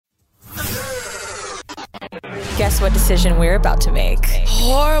Guess what decision we're about to make?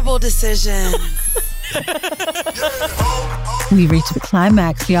 Horrible decision. We reached the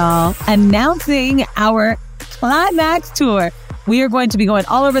climax, y'all. Announcing our climax tour. We are going to be going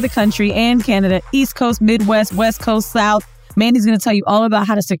all over the country and Canada, East Coast, Midwest, West Coast, South. Mandy's going to tell you all about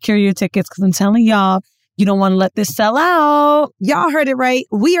how to secure your tickets because I'm telling y'all, you don't want to let this sell out. Y'all heard it right.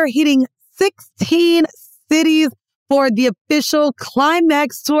 We are hitting 16 cities for the official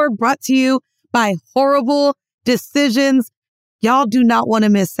climax tour brought to you by Horrible Decisions. Y'all do not want to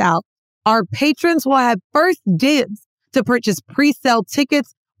miss out. Our patrons will have first dibs to purchase pre-sale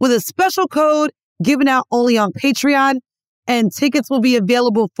tickets with a special code given out only on Patreon, and tickets will be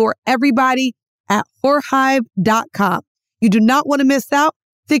available for everybody at whorehive.com. You do not want to miss out.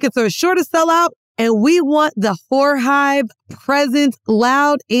 Tickets are sure to sell out, and we want the Whorehive present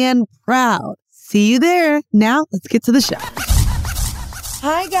loud and proud. See you there. Now, let's get to the show.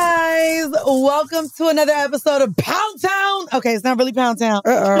 Hi, guys. Welcome to another episode of Pound Town. Okay, it's not really Pound Town,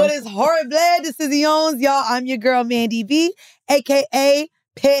 but it's Horrible Decisions. Y'all, I'm your girl, Mandy B, a.k.a.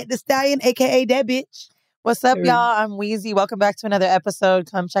 Pet the Stallion, a.k.a. that bitch. What's up, y'all? I'm Wheezy. Welcome back to another episode.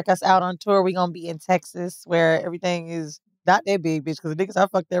 Come check us out on tour. We're going to be in Texas, where everything is not that big, bitch, because the niggas I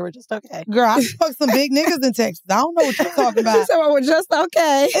fucked there were just okay. Girl, I fucked some big niggas in Texas. I don't know what you're talking about. So it was just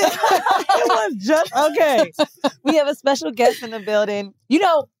okay. It was just okay. We have a special guest in the building. You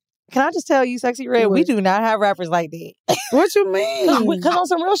know, can I just tell you, Sexyy Red, we do not have rappers like that. What you mean? Because on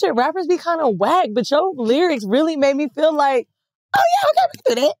some real shit, rappers be kind of whack, but your lyrics really made me feel like, oh yeah, okay, we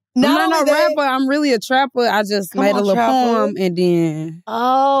can do that. I'm not a rapper. I'm really a trapper. I just made a little poem and then...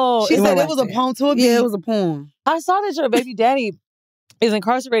 Oh. She said it was a poem to a beat. Yeah, it was a poem. I saw that your baby daddy is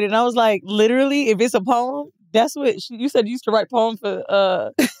incarcerated, and I was like, literally, if it's a poem, that's what... You said you used to write poems for...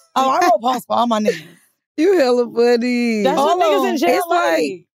 Oh, I wrote poems for all my niggas. You hella funny. That's what niggas in jail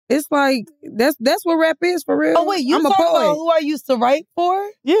It's like that's what rap is for real. Oh wait, you I'm a talking poet. about who I used to write for?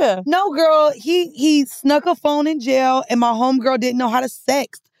 Yeah. No, girl, he snuck a phone in jail, and my homegirl didn't know how to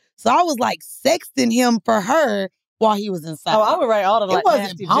sext, so I was like sexting him for her while he was inside. Oh, I would write all of like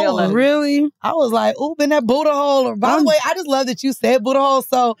nasty jail letters. Really? I was like, oop, in that Buddha hole. Or by the way, I just love that you said Buddha hole,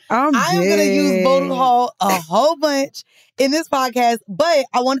 so I am gonna use Buddha hole a whole bunch in this podcast. But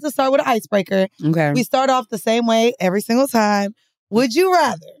I wanted to start with an icebreaker. Okay. We start off the same way every single time. Would you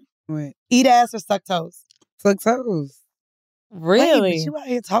rather eat ass or suck toes? Suck toes. Really? Wait, but you out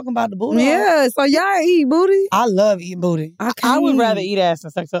here talking about the booty? Yeah, so y'all eat booty? I love eating booty. I would rather eat ass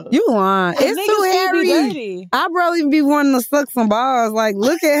than suck toes. You lying. It's too hairy. I probably be wanting to suck some balls. Like,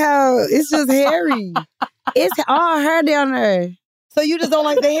 look at how it's just hairy. It's all hair down there. So you just don't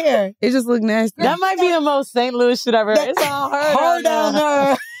like the hair? It just look nasty. That might be the most St. Louis shit I've ever heard. It's all hair down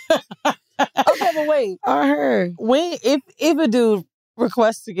there. Okay, but wait. All hair. When if a dude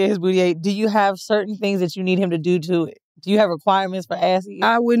requests to get his booty ate, do you have certain things that you need him to do to it? Do you have requirements for ass eating?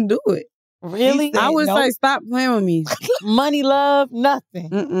 I wouldn't do it. Really? I would say stop playing with me. Money, love, nothing.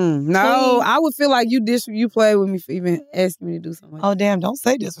 No, I would feel like you play with me for even asking me to do something. Oh damn! Don't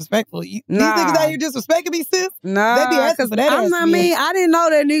say disrespectful. These niggas out here disrespecting me, sis. Nah, they be asking for that. I didn't know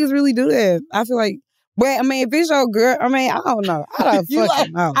that niggas really do that. I feel like, but I mean, if it's your girl, I mean, I don't know. I don't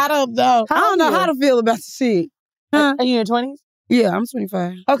fucking know. I don't know. I don't know how to feel about the shit. Huh? Are you in your 20s? Yeah, I'm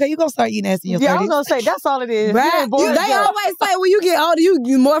 25. Okay, you gonna start eating ass in your 30s. Yeah, I was gonna say that's all it is. Right? They always say when you get older, you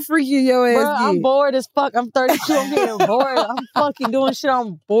get more freaky in your ass. Bro, I'm bored as fuck. I'm 32. I'm getting bored. I'm fucking doing shit.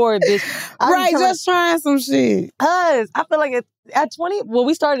 I'm bored, bitch. Right, just trying some shit. Cause I feel like at 20. Well,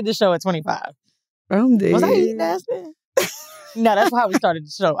 we started the show at 25. I'm dead. Was I eating ass then? No, that's how we started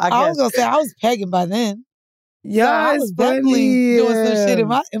the show. I guess. I was gonna say I was pegging by then. Yeah, so I was definitely doing some shit in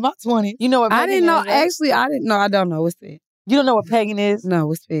my 20s. You know what? I didn't know. Actually, I didn't know. I don't know what's that. You don't know what pegging is? No,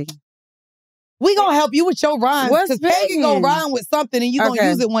 what's pegging? We gonna help you with your rhymes. What's pegging gonna rhyme with something and you gonna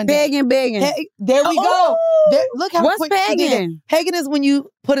use it one day. Begging. There we go. Look how what's quick pegging? Pegging is when you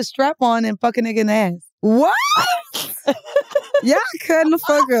put a strap on and fuck a nigga in the ass. What? Y'all cutting the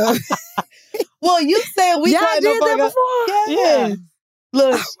fuck up. Well, you said we y'all did that before? Yeah.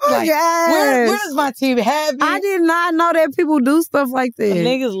 Look, where's my team? I did not know that people do stuff like that.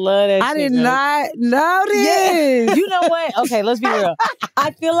 Niggas love that I shit. did not know this. Yeah. You know what? Okay, let's be real.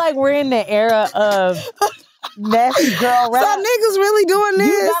 I feel like we're in the era of nasty girl rap. So niggas really doing this?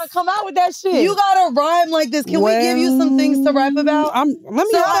 You gotta come out with that shit. You gotta rhyme like this. Can we give you some things to rap about? Let me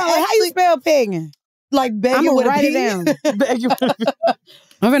how you spell pegging? Like begging I'm with gonna write a it down.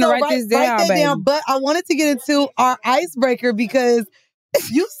 I'm gonna write this down, that baby. down. But I wanted to get into our icebreaker because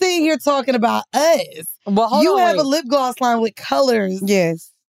you sitting here talking about us. Well, you have a lip gloss line with colors.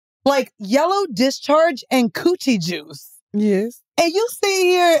 Yes. Like yellow discharge and coochie juice. Yes. And you sitting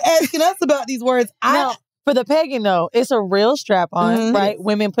here asking us about these words. Now, For the pegging, though, it's a real strap on, right?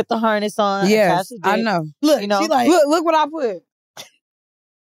 Women put the harness on. Yes, I know. Look, you know, she like, look what I put.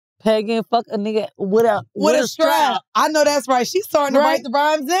 Pegging, fuck a nigga with a strap. I know that's right. She's starting to write the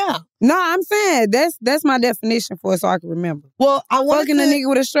rhymes now. No, I'm saying that's my definition for it, so I can remember. Well, I wanted fucking a nigga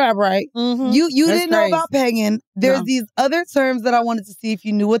with a strap, right? Mm-hmm. You didn't know about pegging. There's these other terms that I wanted to see if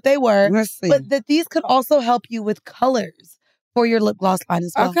you knew what they were. Let's see. But that these could also help you with colors for your lip gloss line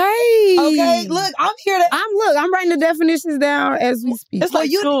as well. Okay. Look, I'm here to. I'm writing the definitions down as we speak. It's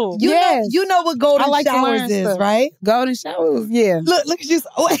like you school. You know what golden showers is, stuff. right? Golden showers, yeah. Look at you.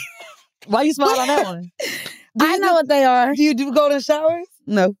 Oh, why you smile on that one? I know what they are. Do you do golden showers?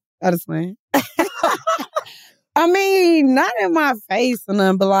 No, I just playing. I mean, not in my face or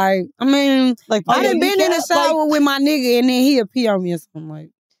nothing, but like I done been in the shower with my nigga and then he'll pee on me or something like.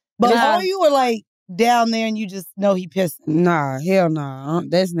 But all you were like down there and you just know he pissed. Nah, hell nah.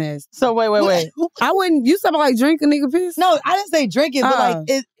 That's nasty. So wait. I wouldn't. You something like drink a nigga piss? No, I didn't say drink it, but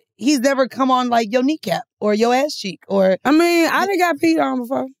like he's never come on like your kneecap or your ass cheek or. I mean, I done got peed on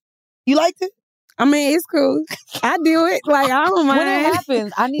before. You liked it? I mean, it's cool. I do it. Like, I don't mind. When it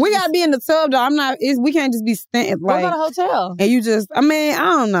happens, we gotta be in the tub though. We can't just be standing. Like, what about a hotel? And you just, I mean, I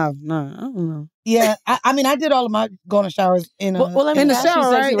don't know. No, I don't know. Yeah, I mean, I did all of my golden showers in the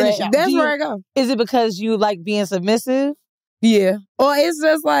shower, right? In the shower. That's where I go. Is it because you like being submissive? Yeah. Or it's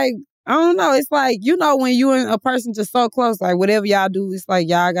just like, I don't know. It's like, you know, when you and a person just so close, like whatever y'all do, it's like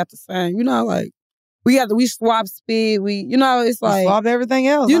y'all got the same, you know, like. We swap speed. It's like. We swap everything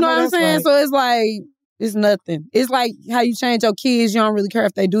else. You know what I'm saying? Right. So it's like, it's nothing. It's like how you change your kids. You don't really care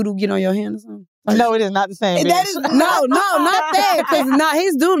if they do get on your hand or something. Like, no, it is not the same. That is, no, not that. Because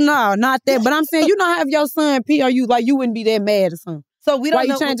he's doodle. No, not that. But I'm saying, you don't have your son pee on you, like you wouldn't be that mad or something. So we don't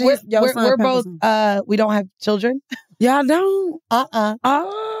know. We're both, we don't have children. Y'all don't?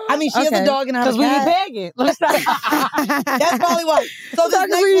 Oh. I mean, she has a dog and I have a cat. Because we be pegging. That's probably why. So this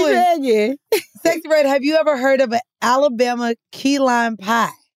next one, Sexy Red, have you ever heard of an Alabama key lime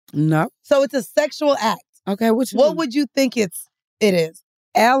pie? No. So it's a sexual act. Okay, what would you think it is?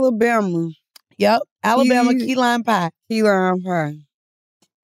 Alabama. Yep, Alabama key lime pie. Key lime pie.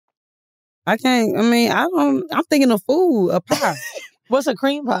 I can't, I mean, I'm thinking of food, a pie. What's a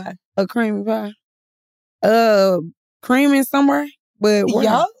cream pie? A creamy pie. Creaming somewhere, but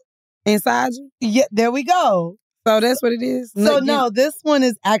yup. Inside you? Yeah, there we go. So that's what it is? So no, this one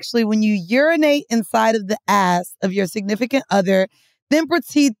is actually when you urinate inside of the ass of your significant other, then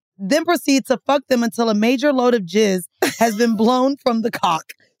proceed to fuck them until a major load of jizz has been blown from the cock.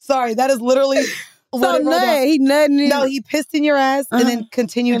 Sorry, that is literally what he nutted. No, he pissed in your ass and then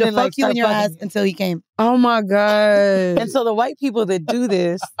continued to fuck you in your ass until he came. Oh my God. And so the white people that do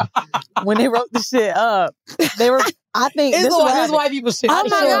this, when they wrote the shit up, they were, I think this is white people shit. Oh my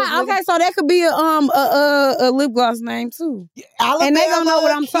God. Okay, so that could be a lip gloss name too. Alabama, and they don't know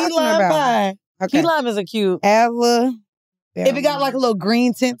what I'm talking about. Pie. Okay. Key lime is a cute. Alabama. If it got like a little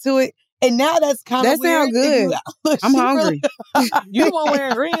green tint to it. And now that's kind of weird. That sounds good. I'm hungry. You the one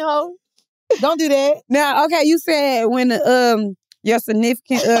wearing green, hoe? Don't do that. Now, okay, you said when your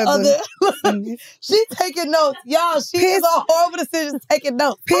significant other. She's taking notes. Y'all, she is a horrible decision taking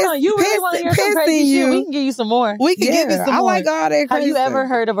notes. Hold on, you really want to hear some crazy shit? We can give you some more. We can give you some more. I like all that crazy Have you ever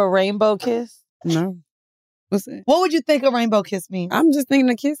heard of a rainbow kiss? No. What's that? What would you think a rainbow kiss means? I'm just thinking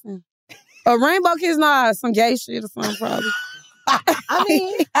of kissing. A rainbow kiss, some gay shit or something probably. I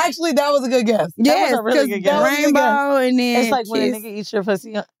mean, actually, that was a good guess. Yes, that was a really good guess. Rainbow and then it's like when a nigga eats your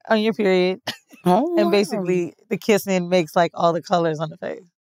pussy on your period. Oh, and basically the kissing makes like all the colors on the face.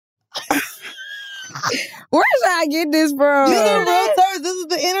 Where should I get this from? These are real terms. This is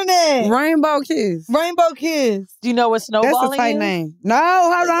the internet. Rainbow kiss. Rainbow kiss. Do you know what snowballing That's a tight is? name. No,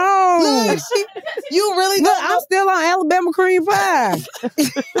 hold on. Look, you really Look, I'm still on Alabama cream pie.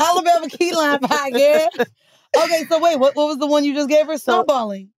 Alabama key lime pie, yeah. Okay, so wait, what was the one you just gave her?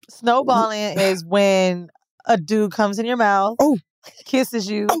 Snowballing. Snowballing is when a dude comes in your mouth, kisses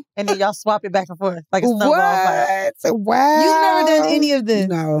you, and then y'all swap it back and forth like a snowball fight. Wow. You've never done any of this.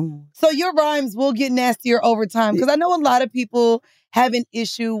 No. So your rhymes will get nastier over time. Because I know a lot of people have an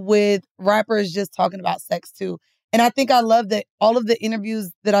issue with rappers just talking about sex too. And I think I love that all of the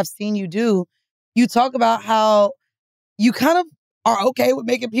interviews that I've seen you do, you talk about how you kind of are okay with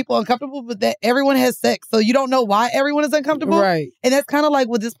making people uncomfortable, but that everyone has sex. So you don't know why everyone is uncomfortable. Right. And that's kind of like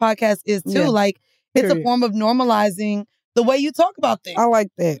what this podcast is too. Yeah. Like it's a form of normalizing the way you talk about things. I like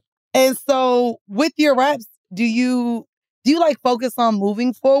that. And so with your raps, do you like focus on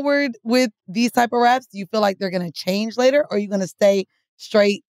moving forward with these type of raps? Do you feel like they're going to change later, or are you going to stay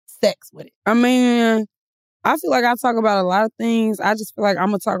straight sex with it? I mean, I feel like I talk about a lot of things. I just feel like I'm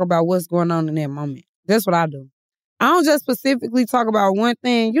going to talk about what's going on in that moment. That's what I do. I don't just specifically talk about one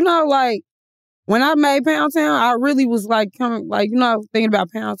thing. You know, like, when I made Pound Town, I really was like thinking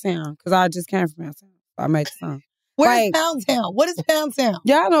about Pound Town because I just came from Pound Town. So I made the song. Where's Pound Town? What is Pound Town?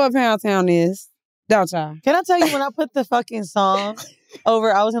 Y'all know what Pound Town is, don't y'all? Can I tell you, when I put the fucking song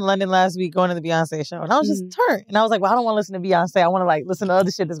over, I was in London last week going to the Beyonce show, and I was just turned. And I was like, well, I don't want to listen to Beyonce. I want to like listen to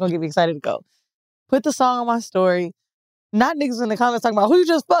other shit that's going to get me excited to go. Put the song on my story. Not niggas in the comments talking about who you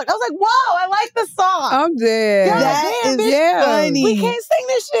just fucked. I was like, whoa, I like the song. I'm dead. That is funny. We can't sing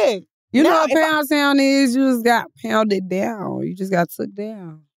this shit. You know what Pound Town is? You just got pounded down. You just got took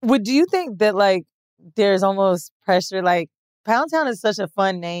down. Do you think that like there's almost pressure? Like Pound Town is such a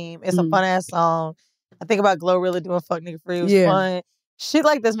fun name. It's a fun ass song. I think about Glorilla doing Fuck Nigga Free. It was fun. Shit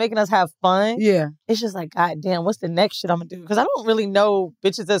like this making us have fun. Yeah. It's just like, God damn, what's the next shit I'm gonna do? Because I don't really know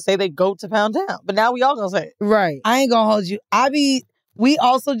bitches that say they go to Pound Town. But now we all gonna say it. Right. I ain't gonna hold you. We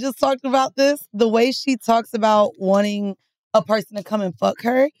also just talked about this. The way she talks about wanting a person to come and fuck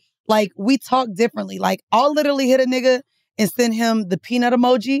her. Like, we talk differently. Like, I'll literally hit a nigga and send him the peanut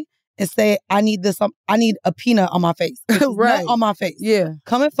emoji and say, I need a peanut on my face. Right. Nut on my face. Yeah.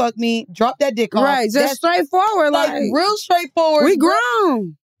 Come and fuck me. Drop that dick off. Right. Just straightforward. Like, real straightforward. We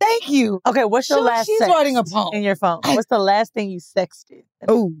grown. Thank you. Okay, what's your last She's sext writing a poem. in your phone? What's the last thing you sexted?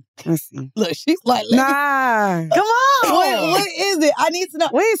 Oh, let's see. Look, she's like, Nah. Come on. what is it? I need to know.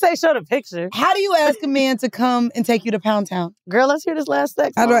 We didn't say show the picture. How do you ask a man to come and take you to Pound Town? Girl, let's hear this last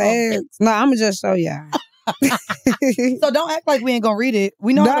sex. I don't ask. Nah, I'm going to just show y'all. So don't act like we ain't gonna read it.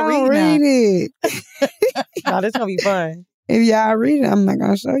 We know how to read it. No, this gonna be fun. If y'all read it, I'm not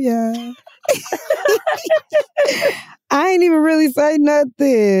gonna show y'all. I ain't even really say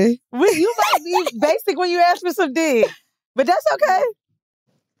nothing. You might be basic when you ask for some dick, but that's okay.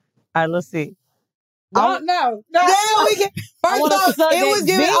 All right, let's see. No. Then we get, first off, it was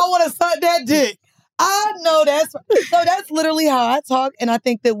giving, I want to suck that dick. I know that's so. That's literally how I talk, and I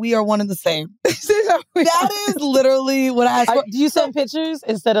think that we are one and the same. That is literally what I ask for. Do you send pictures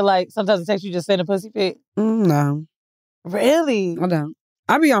instead of like sometimes the text you just send a pussy pic? No, really? I don't.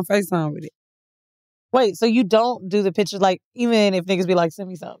 I be on FaceTime with it. Wait, so you don't do the pictures like even if niggas be like send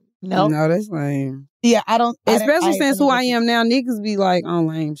me something? No, that's lame. Yeah, I don't. Especially since who I am now, niggas be like on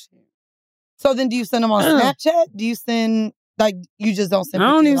lame shit. So then, do you send them on Snapchat? Do you send like you just don't send? I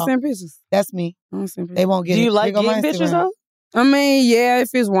don't even send pictures. That's me. I don't send pictures. They won't get it. Do you like getting pictures though? I mean, yeah, if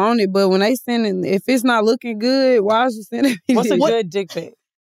it's wanted, but when they send it, if it's not looking good, why is you sending me? What's a good dick pic?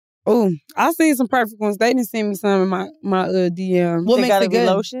 Oh, I seen some perfect ones. They didn't send me some in my DM. What makes it it good?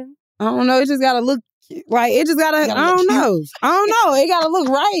 Lotion? I don't know. It just gotta look like it just gotta. I don't know. It gotta look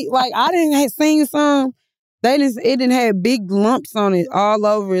right. Like I didn't have seen some. It didn't have big lumps on it all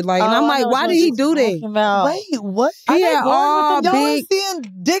over it. Like, and I'm like, why did he do that? Wait, what? He had all y'all big. seeing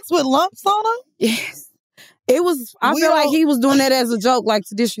dicks with lumps on them? Yes. It was. I feel like he was doing that as a joke, like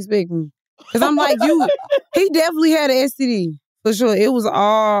to disrespect me. Because I'm like, he definitely had an STD for sure. It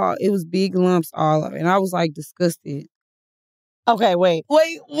was big lumps all over, and I was like disgusted. Okay, wait.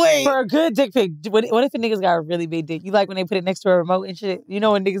 Wait. For a good dick pic, what if a nigga's got a really big dick? You like when they put it next to a remote and shit? You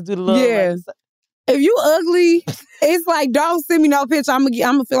know when niggas do the little... Yeah. Like, if you ugly, it's like, don't send me no picture. I'm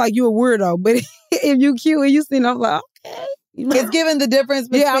gonna feel like you a weirdo. But if you cute and you send, I'm like, okay. It's giving the difference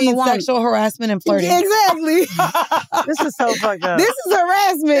between sexual harassment and flirting. Exactly. This is so fucked up. This is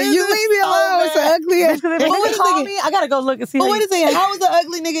harassment. You leave me alone. It's an ugly ass. If niggas call me, I gotta go look and see. But wait a second, how is the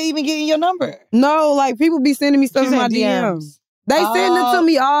ugly nigga even getting your number? No, like people be sending me stuff in my DMs. They send it to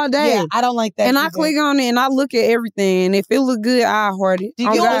me all day. Yeah, I don't like that. And I click on it and I look at everything. And if it look good, I heart it. Do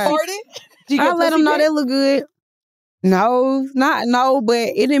you heart it? I let them know they look good. No, but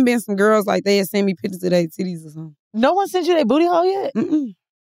it done been some girls like they had sent me pictures of their titties or something. No one sent you their booty hole yet? Mm-mm.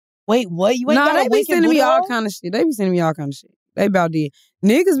 Wait, what? You ain't got they be sending me all kind of shit. They be sending me all kind of shit. They about dead.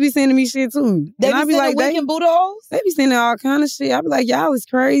 Niggas be sending me shit too. They be sending winking booty holes? They be sending all kind of shit. I be like, y'all is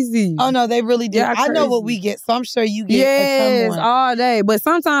crazy. Oh no, they really do. Y'all I know crazy. what we get, so I'm sure you get yes, a ton more. all day. But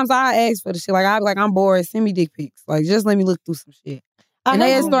sometimes I ask for the shit. Like I be like, I'm bored. Send me dick pics. Like just let me look through some shit. And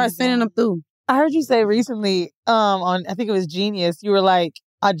they start sending them through. I heard you say recently on I think it was Genius. You were like,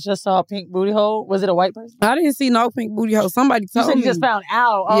 I just saw a pink booty hole. Was it a white person? I didn't see no pink booty hole. Somebody told me. You just found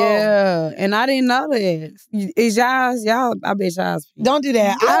out. Oh. Yeah, and I didn't know that. Is y'all? I bet y'all's pink. Don't do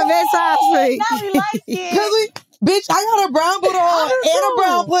that. I bet y'all's pink. Now we like it. Bitch, I got a brown booty hole and a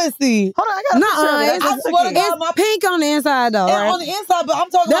brown pussy. Hold on, I got a picture of it. I swear to God, it's pink on the inside though, right? On the inside, but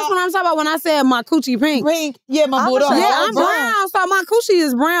I'm talking That's about... what I'm talking about when I said my coochie pink. Pink, yeah, my booty hole. Yeah, I'm brown, so my coochie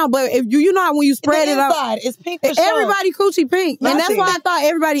is brown, but if you know how when you spread it out... It's pink for sure. Everybody coochie pink, and that's why I thought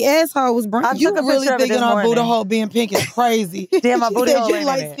everybody asshole was brown. You really thinking our booty hole being pink is crazy. Damn, my booty hole you ain't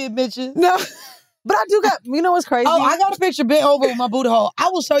light-skinned bitches. No. But I do got, you know what's crazy? Oh, I got a picture bent over with my booty hole. I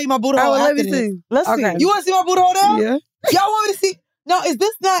will show you my booty hole let after me this. see. Let's see. You want to see my booty hole now? Yeah. Y'all want me to see? No, is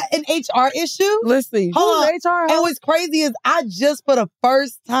this not an HR issue? Let's see. Hold on. HR? And what's crazy is I just for the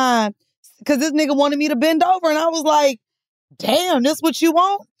first time, because this nigga wanted me to bend over, and I was like, damn, this what you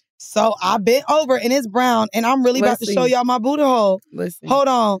want? So I bent over, and it's brown, and I'm really about to show y'all my booty hole. Let's see. Hold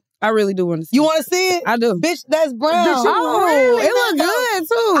on. I really do want to see. You want to see it? I do. Bitch, that's brown. Bitch, it look good,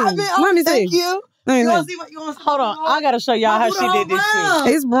 too. Let me see. Thank you. Let me You want see. to see what you want to see? Hold on. I got to show y'all how she did this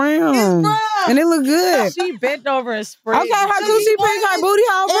shit. It's brown. It's brown. And it look good. She bent over and sprayed. Okay, her coochie pink, her booty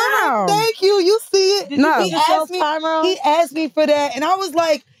hole brown. Thank you. You see it? No. He asked me for that, and I was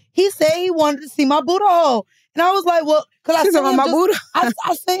like, he said he wanted to see my booty hole, and I was like, well, because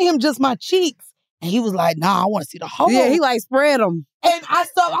I sent him just my cheeks, and he was like, nah, I want to see the hole. Yeah, he like spread them. And I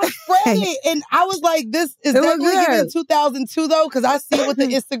spread it, and I was like, this is definitely giving 2002 though, because I see what the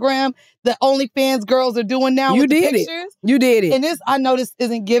Instagram, the OnlyFans girls are doing now. You with the did pictures. it. You did it. And this, I know this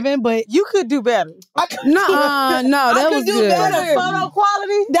isn't given, but you could do better. No, that was good. Better. Photo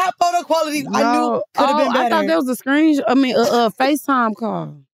quality? That photo quality, I knew could have been better. I thought that was a a FaceTime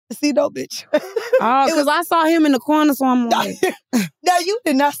call. See, no, bitch. Oh, because I saw him in the corner, so I'm like... Now, you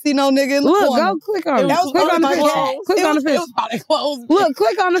did not see no nigga in the corner. Go click on it. Click on the picture. Click on the picture. Look,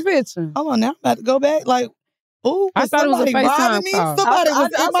 click on the picture. Hold on now. I'm about to go back. Like, ooh, I thought it was a FaceTime call. Somebody was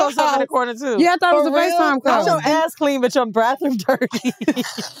in my house in the corner, too. Yeah, I thought it was a FaceTime call. Not your ass clean, but your bathroom dirty.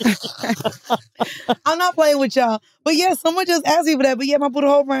 I'm not playing with y'all. But yeah, someone just asked me for that. But yeah, my booty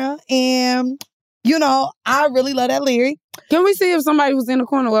hole brown. And, you know, I really love that lyric. Can we see if somebody was in the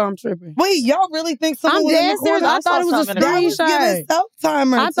corner while I'm tripping? Wait, y'all really think someone was in the corner? I thought it was a screenshot.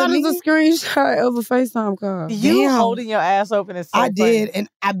 I thought it was a screenshot of a FaceTime call. You holding your ass open is so I funny. did, and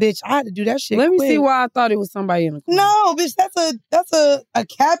I had to do that shit. Let me quick. see why I thought it was somebody in the corner. No, bitch, that's a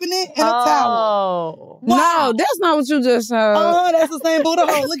cabinet and a towel. Wow. No, that's not what you just said. That's the same booty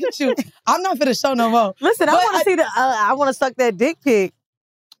hole. Look at you. I'm not finna show no more. Listen, I want to see I want to suck that dick pic.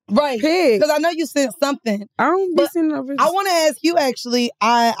 Right. Because I know you sent something. I don't be sending no I want to ask you, actually,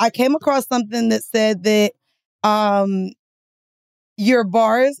 I came across something that said that your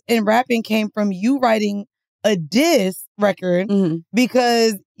bars and rapping came from you writing a diss record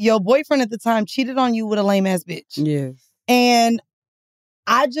because your boyfriend at the time cheated on you with a lame-ass bitch. Yes. And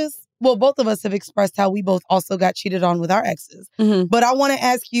both of us have expressed how we both also got cheated on with our exes. But I want to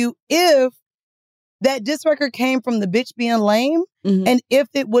ask you if that diss record came from the bitch being lame, and if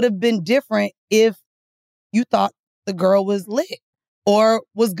it would have been different if you thought the girl was lit or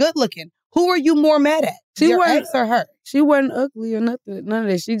was good looking. Who are you more mad at? Your ex or her? She wasn't ugly or nothing. None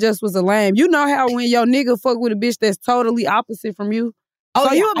of that. She just was a lame. You know how when your nigga fuck with a bitch that's totally opposite from you? Oh,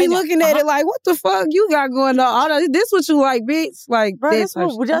 so you'll be looking at it like, what the fuck you got going on? This what you like, bitch? Like, we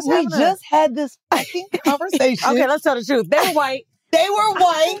just had this fucking conversation. Okay, let's tell the truth. They were white. They were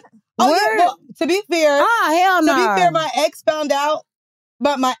white. Oh, yeah, well, to be fair. Hell no. To be fair, my ex found out,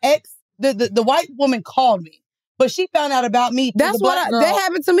 but my ex, the white woman called me. But she found out about me. That's that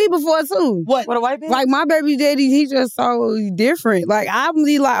happened to me before, too. What a white bitch? Like, my baby daddy, he just so different. Like, I'm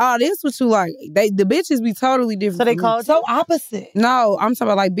be like, oh, this what you like. The bitches be totally different. So they called so opposite. No, I'm talking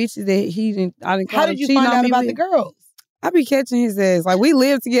about, like, bitches that I didn't call. How did you find out about the girls? I be catching his ass. Like, we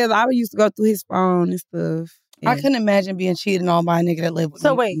lived together. I used to go through his phone and stuff. Yeah. I couldn't imagine being cheated on by a nigga that lived with me.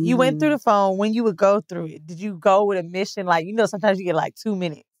 So wait, you went through the phone. When you would go through it, did you go with a mission? Like, you know, sometimes you get like 2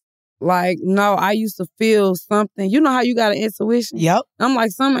 minutes. Like, no, I used to feel something. You know how you got an intuition? Yep. I'm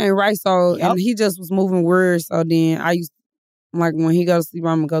like, something ain't right. So, and he just was moving words. So then like, when he go to sleep,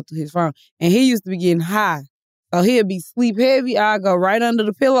 I'm going to go through his phone. And he used to be getting high. So he'd be sleep heavy. I go right under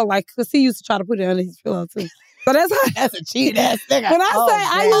the pillow, like, because he used to try to put it under his pillow, too. So that's how. That's a cheat ass nigga. When I say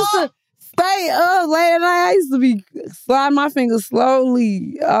I used to stay up late at night, I used to be sliding my fingers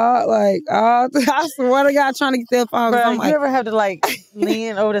slowly. I swear to God, trying to get that phone. Bro, I'm you like, ever have to like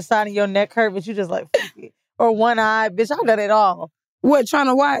lean over the side of your neck hurt, but you just like, fuck it. Or one eye, bitch, I've done it all. What, trying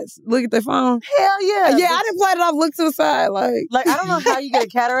to watch? Look at the phone? Hell yeah. Yeah, I didn't play it off, look to the side. Like, I don't know how you get a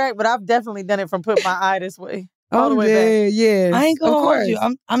cataract, but I've definitely done it from putting my eye this way. All the way back. Yeah. I ain't gonna hold you.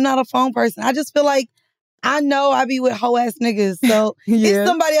 I'm not a phone person. I just feel like I know I be with hoe ass niggas, so it's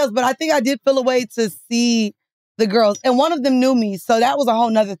somebody else. But I think I did feel a way to see the girls, and one of them knew me, so that was a whole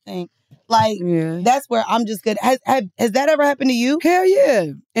nother thing. Like, that's where I'm just good. Has that ever happened to you? Hell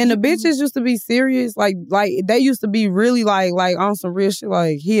yeah. And the bitches used to be serious. Like they used to be really like on some real shit.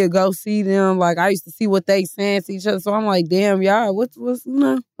 Like, he'd go see them. Like, I used to see what they saying to each other. So I'm like, damn, y'all, what's you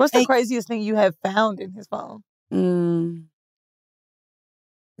know? What's the craziest thing you have found in his phone? The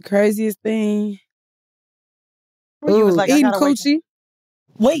craziest thing. Where you was like, eating coochie.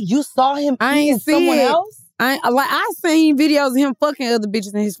 Wait, you saw him I eating ain't see someone it. else? I seen videos of him fucking other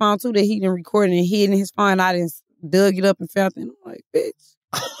bitches in his phone too that he didn't record and hid in his phone. I didn't dug it up and found it. I'm like, bitch.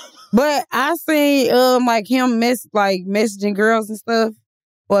 But I seen like him messaging girls and stuff,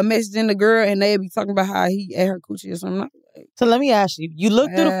 or messaging the girl, and they be talking about how he ate her coochie or something. Like, So let me ask you. You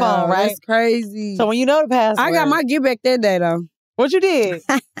looked through the phone, right? That's crazy. So when you know the password. I got my get back that day though. What you did?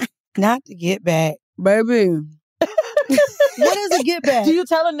 Not to get back. Baby. What is a get back? Do you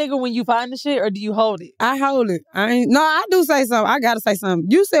tell a nigga when you find the shit or do you hold it? I hold it. I do say something. I gotta say something.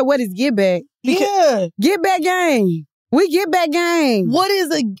 You said what is get back? Yeah. Get back game. We get back game. What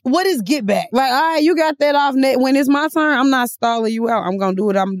is get back? Like, all right, you got that off net. When it's my turn, I'm not stalling you out. I'm gonna do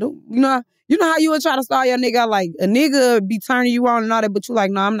what I'm doing. You know how you would try to stall your nigga out? Like, a nigga be turning you on and all that, but you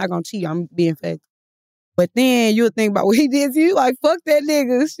like, no, I'm not gonna cheat. I'm being faithful. But then you'll think about what he did to you. Like, fuck that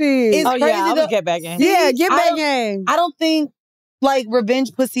nigga. Shit. It's crazy I would get back game. Yeah, get back game. I don't think like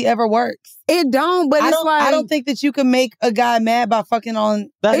revenge pussy ever works. It don't, but I don't think that you can make a guy mad by fucking on.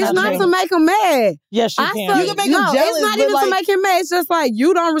 It's not to make him mad. Yes, you can. You can make him jealous. It's not even to make him mad. It's just like,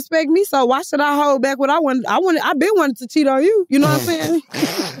 you don't respect me, so why should I hold back what I want? I've been wanting to cheat on you. You know what I'm saying?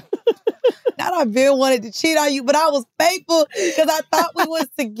 Not I've been wanted to cheat on you, but I was faithful because I thought we was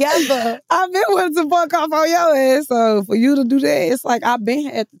together. I've been wanting to fuck off on your ass, so for you to do that, it's like I've been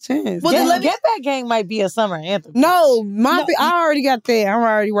had the chance. Well, then Get Back Gang might be a summer anthem. No, I already got that. I'm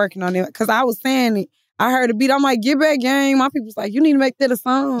already working on it because I was saying it. I heard a beat. I'm like, Get Back Gang. My people's like, you need to make that a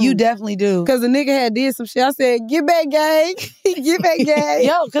song. You definitely do. Because the nigga had did some shit. I said, Get Back Gang. Get Back Gang.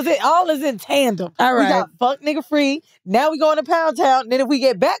 Yo, because it all is in tandem. All right. We got fuck nigga free. Now we going to Pound Town. Then if we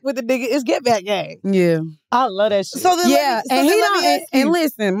get back with the nigga, it's Get Back Gang. Yeah. I love that shit. So then yeah, and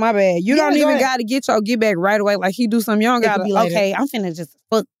listen, my bad. You don't even got to get your get back right away. Like he do something, you don't got to, okay, I'm finna just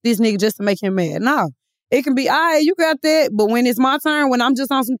fuck this nigga just to make him mad. No. It can be, all right, you got that, but when it's my turn, when I'm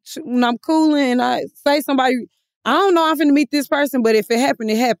just on when I'm cooling and I say somebody, I don't know I'm finna meet this person, but if it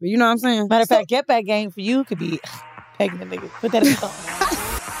happened, it happened. You know what I'm saying? Matter of fact, Get Back Gang for you could be pegging the nigga. Put that in the song.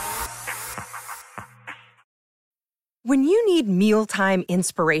 When you need mealtime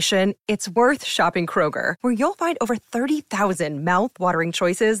inspiration, it's worth shopping Kroger, where you'll find over 30,000 mouth-watering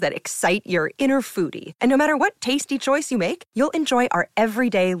choices that excite your inner foodie. And no matter what tasty choice you make, you'll enjoy our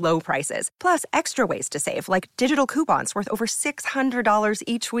everyday low prices, plus extra ways to save, like digital coupons worth over $600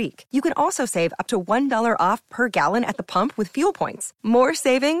 each week. You can also save up to $1 off per gallon at the pump with fuel points. More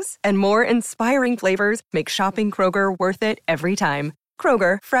savings and more inspiring flavors make shopping Kroger worth it every time.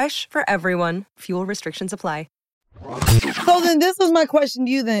 Kroger, fresh for everyone. Fuel restrictions apply. So then this is my question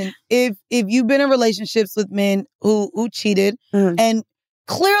to you then. If you've been in relationships with men who cheated and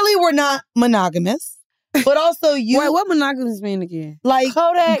clearly were not monogamous, but also you... Wait, what monogamous mean again? Like,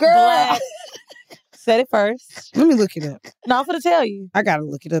 Kodak Black said it first. Let me look it up. No, I'm finna tell you. I gotta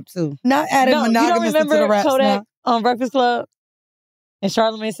look it up too. Not adding monogamous into the raps Kodak now. on Breakfast Club? And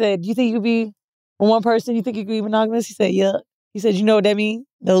Charlamagne said, do you think you could be with one person? You think you could be monogamous? He said, yeah. He said, you know what that means?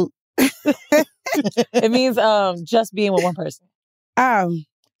 No. It means just being with one person.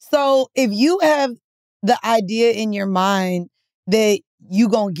 So if you have the idea in your mind that you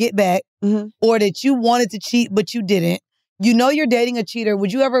gonna get back or that you wanted to cheat but you didn't, you know you're dating a cheater,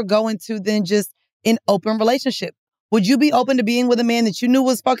 would you ever go into then just an open relationship? Would you be open to being with a man that you knew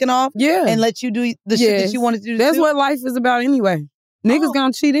was fucking off? Yeah. And let you do the shit that you wanted to do? That's what life is about anyway. Niggas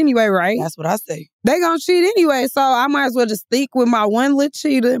gonna cheat anyway, right? That's what I say. They gonna cheat anyway, so I might as well just stick with my one little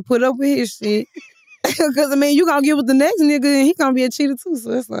cheater and put up with his shit. Because, I mean, you gonna get with the next nigga and he gonna be a cheater too,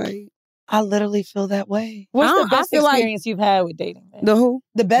 so it's like... I literally feel that way. What's the best experience you've had with dating? Man? The who?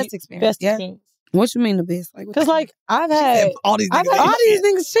 The best experience. Best experience. What you mean the best? Because, like, I've had... all these niggas, all these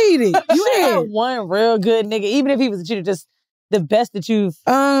niggas cheated. You had one real good nigga, even if he was a cheater, just... The best that you've...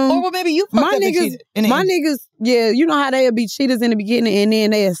 or well, maybe you my niggas, yeah, you know how they'll be cheaters in the beginning and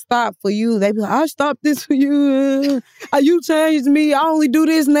then they'll stop for you. They be like, I stopped this for you. You changed me. I only do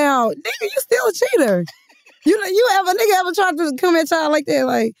this now. Nigga, you still a cheater. You ever nigga ever tried to come at y'all like that?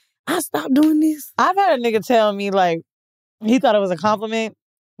 Like, I stopped doing this. I've had a nigga tell me, like, he thought it was a compliment,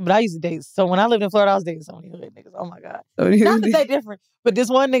 but I used to date. So when I lived in Florida, I was dating so many hood niggas. Oh, my God. Not that they different. But this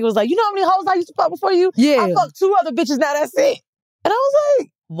one nigga was like, you know how many hoes I used to fuck before you? Yeah. I fucked 2 other bitches, now that's it. And I was like,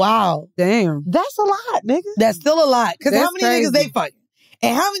 wow. Damn. That's a lot, nigga. That's still a lot. Because how many crazy. niggas they fucking?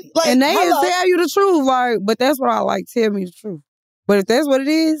 And how many, like, and they didn't tell you the truth, like, but that's what I like, tell me the truth. But if that's what it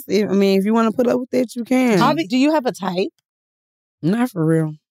is, if you want to put up with that, you can. Do you have a type? Not for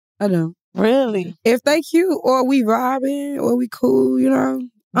real. I don't. Really? If they cute or we vibing or we cool, you know.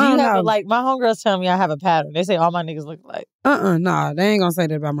 Do you have like my homegirls tell me I have a pattern. They say all my niggas look alike. Nah, they ain't gonna say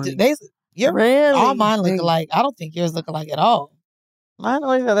that about my niggas. You're really? All mine look alike. I don't think yours look alike at all. Mine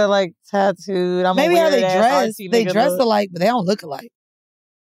always have that like tattooed. Maybe how they dress. They dress alike, but they don't look alike.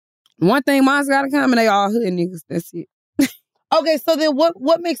 One thing mine's got in common, they all hood niggas. That's it. Okay, so then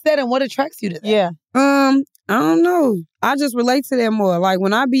what makes that and what attracts you to that? Yeah. I don't know. I just relate to that more. Like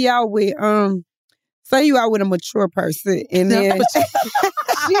when I be out with say you out with a mature person and then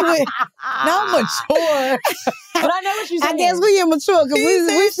she went not mature. But I know what you're saying. I guess we immature because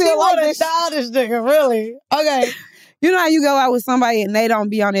we feel like a childish nigga, really. Okay. You know how you go out with somebody and they don't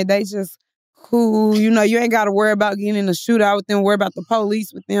be on it, they just cool. You know, you ain't got to worry about getting in a shootout with them, worry about the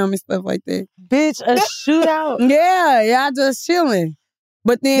police with them and stuff like that. Bitch, a shootout? Yeah, y'all just chilling.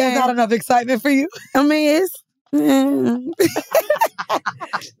 But then... There's not enough excitement for you? I mean, it's...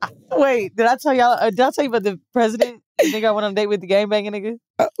 Wait, did I tell you about the president? The nigga I went on a date with, the gangbanging nigga?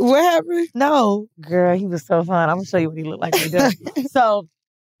 What happened? No. Girl, he was so fun. I'm going to show you what he looked like when he done. So,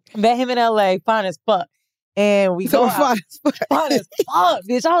 met him in L.A., fine as fuck. And we go out. Fine as fuck,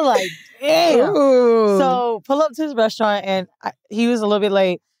 bitch. I was like, damn. Ooh. So, pull up to his restaurant, and he was a little bit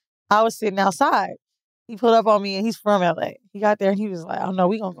late. I was sitting outside. He pulled up on me, and he's from L.A. He got there, and he was like, oh, no,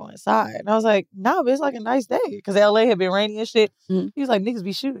 we gonna go inside. And I was like, nah, but it's like a nice day. Because L.A. had been rainy and shit. Mm-hmm. He was like, niggas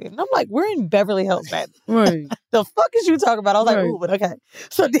be shooting. And I'm like, we're in Beverly Hills, man. Right. The fuck is you talking about? I was like, ooh, but okay.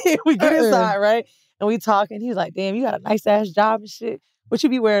 So then we get inside, right? And we talk, and he was like, damn, you got a nice-ass job and shit. What you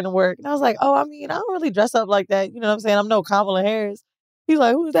be wearing to work? And I was like, oh, I mean, I don't really dress up like that. You know what I'm saying? I'm no Kamala Harris. He's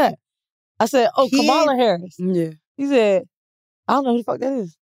like, who's that? I said, oh, Kamala Harris. Yeah. He said, I don't know who the fuck that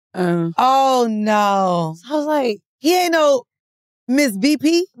is. Oh, no. So I was like, he ain't no Miss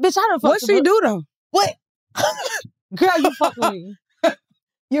BP? Bitch, I don't fuck What she do, though? What? Girl, you fucking with me.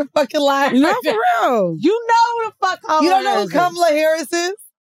 You're fucking lying. No, for real. You know who the fuck Kamala You don't know who Harris Kamala Harris is?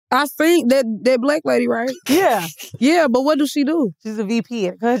 I think that black lady, right? Yeah. Yeah, but what does she do? She's a VP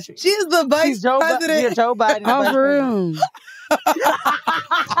in the country. She is the vice president. Joe Biden. Oh, for real. I'm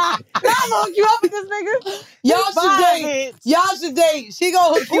gonna hook you up with this nigga. Y'all should date. She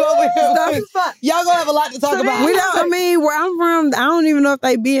gonna hook you up with him. Y'all gonna have a lot to talk about. We don't, I mean, where I'm from, I don't even know if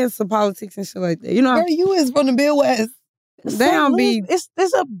they be in some politics and shit like that. You know? Girl, you is from the Midwest. They don't be... It's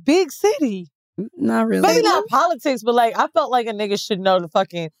a big city. Not really. Maybe not politics, but like, I felt like a nigga should know the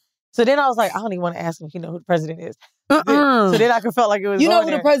fucking... So then I was like, I don't even want to ask him if he know who the president is. So then I felt like it was. You know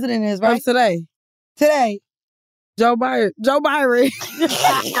who the president is, right? Today. Joe Biden. Okay,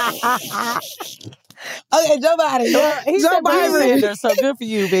 Joe Biden. Yeah, Joe Biden. So good for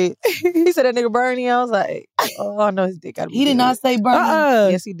you, bitch. He said that nigga Bernie. I was like, oh, I know his dick got to be He did not say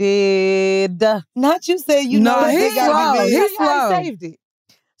Bernie. Yes, he did. Not you say you know his dick got to be big. He's slow. He saved it.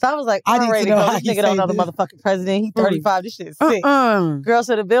 So I was like, I'm ready to go. This nigga don't know the motherfucking president. He 35. This shit is sick. Girl,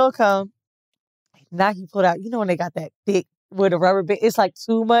 so the bill come. Now he pulled out. You know when they got that dick with a rubber band? It's like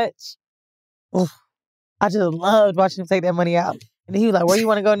too much. Oof. I just loved watching him take that money out. And he was like, where you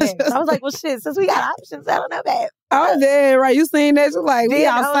want to go next? I was like, well, shit, since we got options, I don't know, bad. I was there, right? You seen that? You're like, we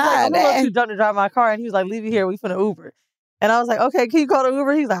outside. I was too drunk to drive my car. And he was like, leave it here. We finna Uber. And I was like, okay, can you call the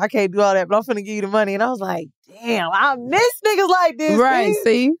Uber? He's like, I can't do all that, but I'm finna give you the money. And I was like, damn, I miss niggas like this. Right,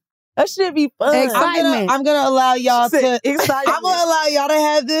 see? That should be fun. Excitement. I'm gonna allow y'all to. I'm gonna allow y'all to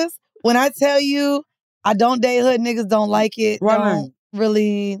have this. When I tell you, I don't date hood niggas. Don't like it. Why don't not?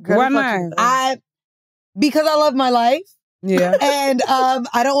 Really. Why not? Because I love my life. Yeah. And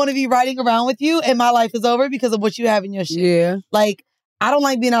I don't want to be riding around with you, and my life is over because of what you have in your shit. Yeah. Like, I don't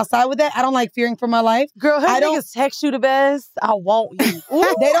like being outside with that. I don't like fearing for my life. Girl, her niggas text you the best. I want you.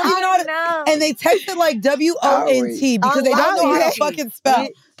 Ooh, they don't even know how to. And they text it like WONT because they don't know how to fucking spell.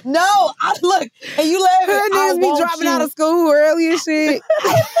 No, look, and you laugh. Her niggas be dropping out of school early and shit.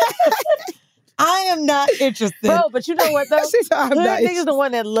 I am not interested. Bro, but you know what though? Hood niggas the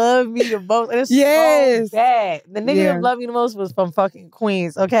one that love me the most. And it's so bad. The nigga that loved me the most was from fucking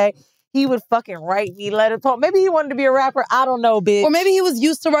Queens, okay? He would fucking write me letters. Maybe he wanted to be a rapper. I don't know, bitch. Or maybe he was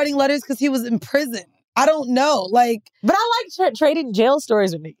used to writing letters because he was in prison. I don't know. Like, but I like trading jail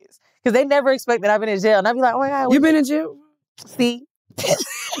stories with niggas. Because they never expect that I've been in jail. And I'd be like, oh my God. You been in jail? See?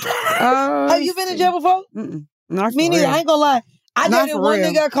 Have you been in jail before? Not me neither. I ain't gonna lie. I dated one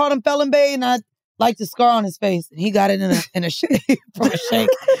nigga, I called him Felon Bay, and I liked the scar on his face. And he got it in a shake from a shake.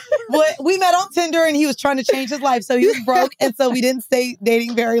 But we met on Tinder, and he was trying to change his life. So he was broke, and so we didn't stay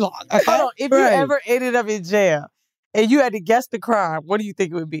dating very long. Okay? Hold on. If you ever ended up in jail and you had to guess the crime, what do you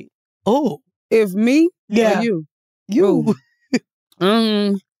think it would be? Oh. If me? Yeah. Or you? You.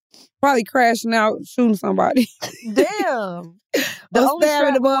 Probably crashing out, shooting somebody. Damn. The only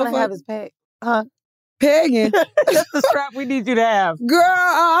strap we want to have is peg. Huh? Pegging. That's the strap we need you to have. Girl,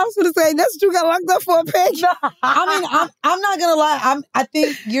 I was going to say, that's what you got locked up for a peg. I mean, I'm not going to lie. I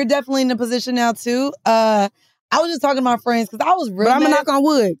think you're definitely in a position now, too. I I was just talking to my friends because I was really But I'm going to knock on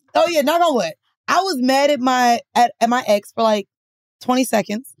wood. Oh, yeah, knock on wood. I was mad at my ex for like 20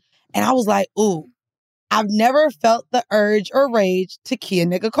 seconds. And I was like, ooh, I've never felt the urge or rage to key a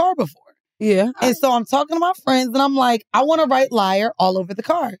nigga car before. Yeah. And so I'm talking to my friends and I'm like, I want to write liar all over the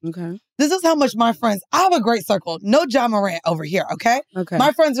car. Okay. This is how much my friends, I have a great circle. No John Morant over here, okay? Okay.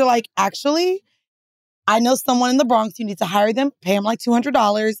 My friends are like, actually, I know someone in the Bronx. You need to hire them, pay them like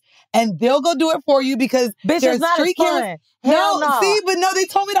 $200, and they'll go do it for you because Bitch, there's it's not street as cameras. fun. Hell No, see, but no, they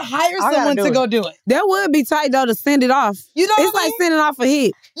told me to hire someone to go do it. That would be tight, though, to send it off. You know It's what I like mean? sending off a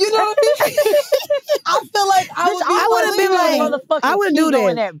hit. You know what I mean? I feel like I would have been like, I wouldn't do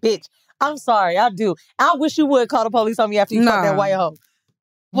that. Bitch. I'm sorry, I do. I wish you would call the police on me after you fucked that white hoe.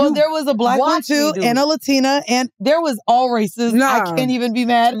 Well, there was a black one too, and a Latina, and there was all races. Nah. I can't even be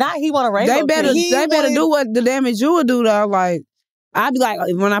mad. Now he want a rainbow. They better do what the damage you would do, though. Like, I'd be like,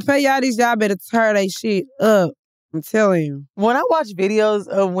 when I pay y'all these, y'all better tear they shit up. I'm telling you. When I watch videos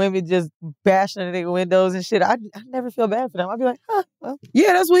of women just bashing the nigga windows and shit, I never feel bad for them. I'd be like, well.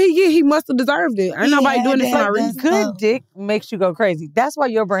 Yeah, that's what he get. He must have deserved it. Ain't nobody doing this for no reason. Good dick makes you go crazy. That's why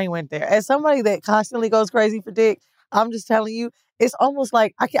your brain went there. As somebody that constantly goes crazy for dick, I'm just telling you, it's almost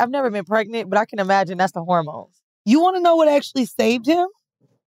like, I've never been pregnant, but I can imagine that's the hormones. You want to know what actually saved him?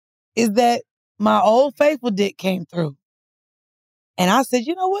 Is that my old faithful dick came through. And I said,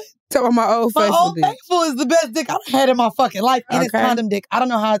 you know what? Tell me my old faithful dick. My old faithful is the best dick I've had in my fucking life. And it's condom dick. I don't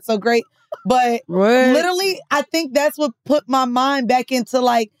know how it's so great. But literally, I think that's what put my mind back into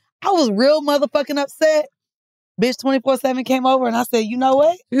like, I was real motherfucking upset. Bitch 24/7 came over and I said, you know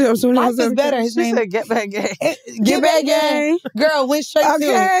what? Yeah, life is better. His she name said, get back gay. Get back gay. Girl, went straight to it.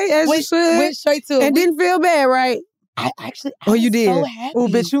 Okay, as you should. Went straight to it. And didn't feel bad, right? I actually, you did. So happy. Oh,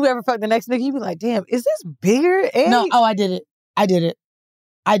 bitch, you ever fuck the next nigga? You be like, damn, is this bigger? No, I did it.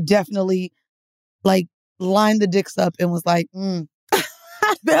 I definitely like lined the dicks up and was like,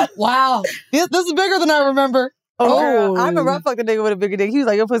 wow, this is bigger than I remember. Oh, girl, I remember I fucked a nigga with a bigger dick. He was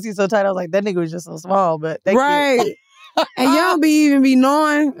like, your pussy's so tight. I was like, that nigga was just so small, but thank you. And you don't even be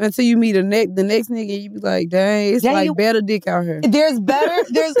knowing until you meet the next nigga. You be like, dang, it's like better dick out here. There's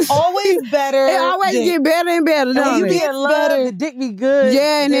always better. It always get better and better, don't you it? be in love, the dick be good.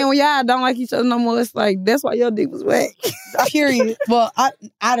 Yeah, and then when y'all don't like each other no more, it's like, that's why your dick was whack. Period. Well,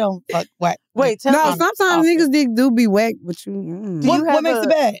 I don't fuck whack. Wait, sometimes niggas' dick do be whack, but you... What makes it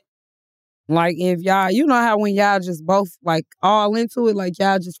bad? Like if y'all, you know how when y'all just both like all into it, like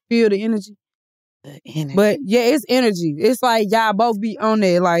y'all just feel the energy. But yeah, it's energy. It's like y'all both be on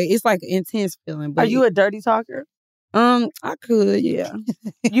there. Like it's like an intense feeling. But are you a dirty talker? I could, yeah.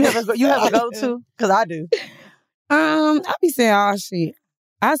 You have a go-to? Because I do. I be saying all shit.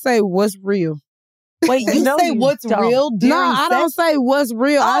 I say what's real. Wait, you say what's real? No, I don't say what's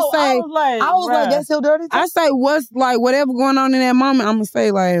real. I was like, that's still dirty. I say what's like whatever going on in that moment. I'm gonna say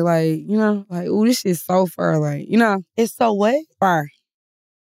like you know, like ooh, this shit's so fur, like you know, it's so what? Fur.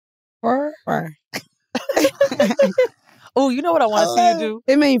 Oh, you know what I want to see you do?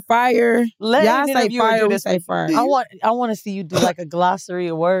 It mean fire. Y'all say fire, we say fire. I want to see you do like a glossary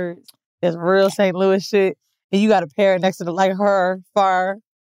of words. It's real St. Louis shit, and you got a pair next to the like her, fire.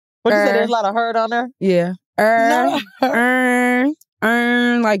 What you say? There's a lot of herd on there. Yeah, earn,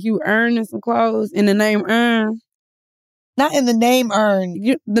 like you earning some clothes in the name earn. Not in the name earn.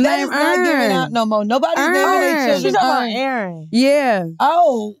 The name earn. Not giving out no more. Nobody's naming their children. She's talking about Aaron. Yeah.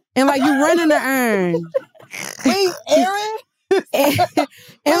 Oh. And like you running the earn. Wait, Aaron?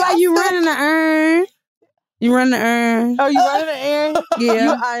 and like you running the earn. You run the earn. Oh, you running the earn? Yeah.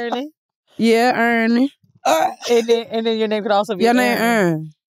 You ironing? Yeah, earning. And then your name could also be your name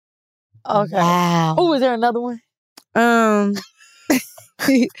earn. Okay. Wow. Oh, is there another one? Like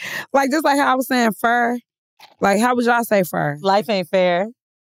just like how I was saying fur. Like how would y'all say fur? Life ain't fair.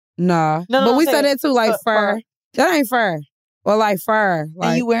 Nah. No, but we say that too, like fur. That ain't fur. Or like fur. Like,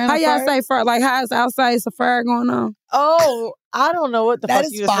 and you wearing how y'all fur? say fur? Like how it's outside, it's a fur going on? Oh, I don't know what the fuck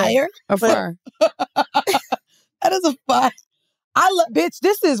you fire. A fur. That is a fire. Bitch,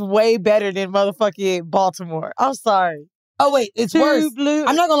 this is way better than motherfucking Baltimore. I'm sorry. Oh, wait, it's worse. Blue.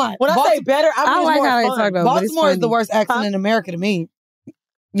 I'm not gonna lie. When I say better, I mean like how they talk though. Baltimore is the worst accent in America to me.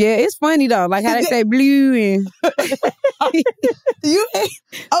 Yeah, it's funny though. Like how they say blue and you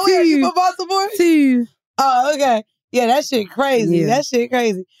from Baltimore? Two. Oh, okay. Yeah, that shit crazy. Yeah. That shit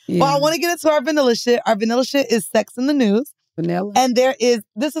crazy. Yeah. Well, I want to get into our vanilla shit. Our vanilla shit is Sex in the News. Vanilla? And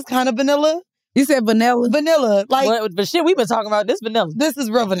this is kind of vanilla. You said vanilla? Vanilla. Like, but shit we've been talking about, this vanilla. This is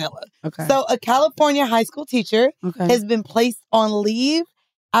real vanilla. Okay. So a California high school teacher has been placed on leave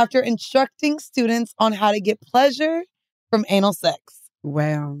after instructing students on how to get pleasure from anal sex.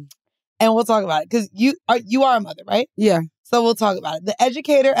 Wow. and we'll talk about it because you are a mother, right? Yeah. So we'll talk about it. The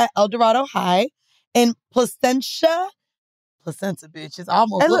educator at El Dorado High in Placenta, bitches. I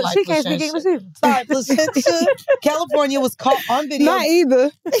almost And look look, like she can't speak English either. Sorry, Placentia, California was caught on video. Not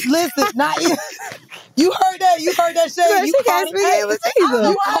either. Listen, not either. You heard that? You heard that shade? Look, You she can't speak English either.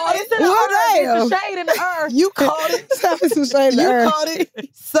 You caught it. Well, It's the shade in the earth. You caught it. Some shade in the You earth. caught it.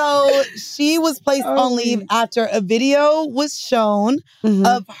 So she was placed on leave after a video was shown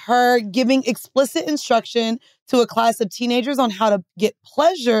of her giving explicit instruction to a class of teenagers on how to get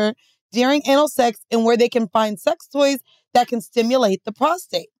pleasure during anal sex and where they can find sex toys that can stimulate the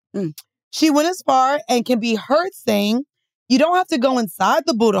prostate. She went as far and can be heard saying, you don't have to go inside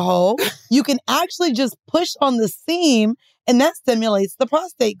the Buddha hole. You can actually just push on the seam and that stimulates the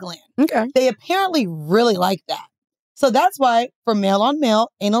prostate gland. Okay. They apparently really like that. So that's why for male on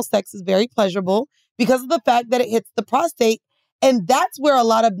male, anal sex is very pleasurable because of the fact that it hits the prostate. And that's where a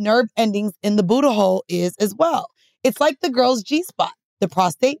lot of nerve endings in the Buddha hole is as well. It's like the girl's G-spot. The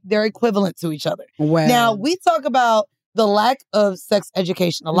prostate, they're equivalent to each other. Wow. Now, we talk about the lack of sex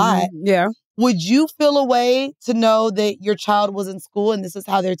education a lot. Yeah. Would you feel a way to know that your child was in school and this is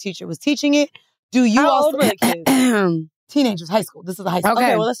how their teacher was teaching it? Do you How also old were the kids? teenagers, high school? This is a high school.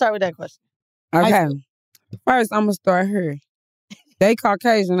 Okay, well, let's start with that question. Okay. First, I'm going to start here. They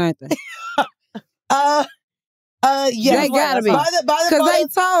Caucasian, ain't they? Yeah. They gotta be. Because Because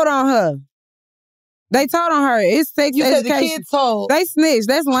they told on her. They told on her. It's sex you said education. the kids told. They snitched.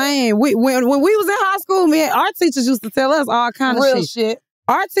 That's lame. When we was in high school, man, our teachers used to tell us all kind of real shit. shit.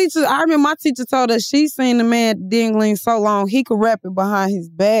 Our teacher, I remember my teacher told us she seen the man dingling so long he could wrap it behind his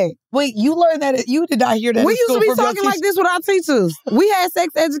back. Wait, you learned that? You did not hear that? We in used school to be from your talking like teacher? this with our teachers. We had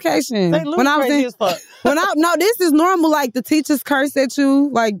sex education. St. Louis crazy as fuck. No, this is normal. Like the teachers curse at you,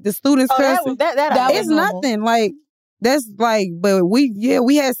 like the students curse. It's nothing. Like that's like, but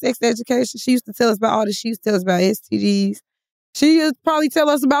we had sex education. She used to tell us about all this. She used to tell us about STDs. She would probably tell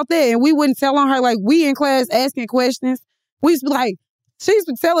us about that, and we wouldn't tell on her. Like we in class asking questions. We used to be like, she used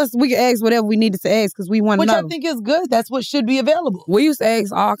to tell us we could ask whatever we needed to ask because we want to know. Which I think is good. That's what should be available. We used to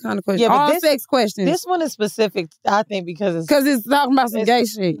ask all kind of questions. Yeah, but all sex questions. This one is specific, I think, because it's talking about some gay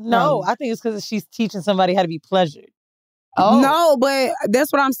shit. No, I think it's because she's teaching somebody how to be pleasured. Oh. No, but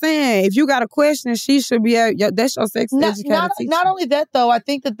that's what I'm saying. If you got a question, she should be that's your sex educator teacher. Not only that, though, I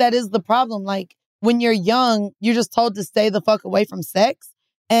think that is the problem. Like, when you're young, you're just told to stay the fuck away from sex.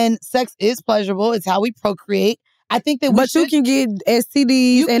 And sex is pleasurable. It's how we procreate. I think that you can get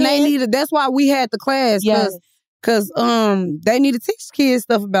STDs, and they need it. That's why we had the class. Yes. Because they need to teach kids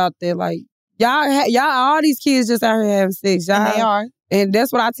stuff about that. Like, y'all, all these kids just out here having sex. Y'all, and they are. And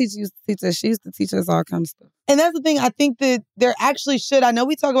that's what our teacher used to teach us. She used to teach us all kinds of stuff. And that's the thing. I think that there actually should, I know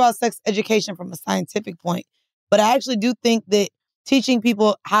we talk about sex education from a scientific point, but I actually do think that teaching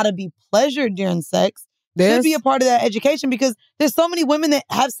people how to be pleasured during sex should be a part of that education because there's so many women that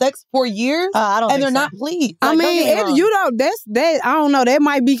have sex for years and they're not pleased. I mean, I don't know. That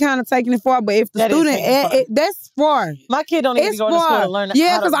might be kind of taking it far, but if the student, that's far. My kid don't even go to school to learn.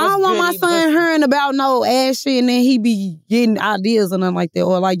 Yeah, because I don't want my son hearing about no ass shit and then he be getting ideas or nothing like that,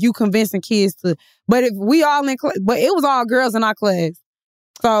 or like you convincing kids to. But if we all in class, but it was all girls in our class.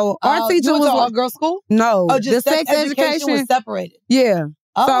 So our teacher was all girls school. No, just the sex education was separated. Yeah.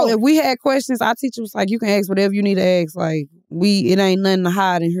 Oh. So if we had questions, our teacher was like, "You can ask whatever you need to ask. Like it ain't nothing to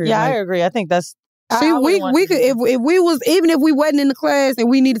hide in here." Yeah, like, I agree. I think that's. we could if we was even if we wasn't in the class and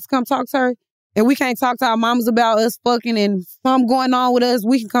we needed to come talk to her, and we can't talk to our mamas about us fucking and something going on with us,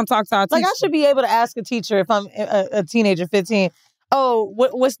 we can come talk to our teacher. Like I should be able to ask a teacher if I'm a teenager, 15. Oh,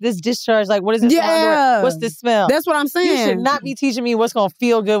 what's this discharge? Like, what is this? Yeah. What's this smell? That's what I'm saying. You should not be teaching me what's gonna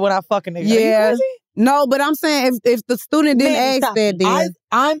feel good when I fucking nigga. Yeah. Are you crazy? No, but I'm saying if the student didn't ask that, then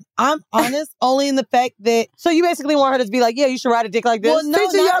I'm honest only in the fact that. So you basically want her to be like, yeah, you should ride a dick like this. Well, no,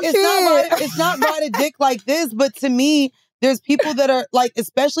 it's not ride a dick like this. But to me, there's people that are like,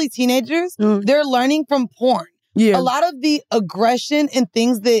 especially teenagers, they're learning from porn. Yeah. A lot of the aggression and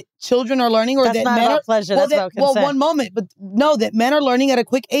things that children are learning, or that's that not men about are pleasure. That's about consent. Well, one moment, but no, that men are learning at a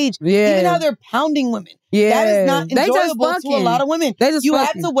quick age. Yeah. Even how they're pounding women. Yeah. That is not enjoyable to a lot of women. You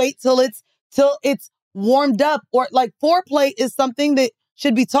have to wait till it's warmed up, or like foreplay is something that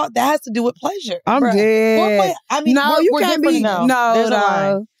should be taught that has to do with pleasure. I'm dead. Foreplay, I mean, no, you can't be.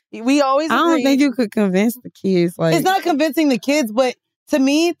 No. We always. I don't think you could convince the kids. Like it's not convincing the kids, but to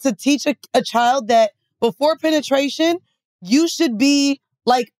me, to teach a child that before penetration, you should be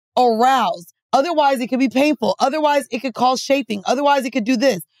like aroused. Otherwise, it could be painful. Otherwise, it could cause shaping. Otherwise, it could do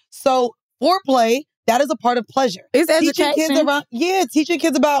this. So foreplay, that is a part of pleasure. It's education. Teaching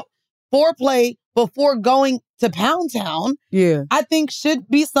kids about foreplay before going to Pound Town, I think should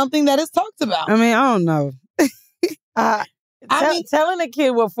be something that is talked about. I mean, I don't know. Telling a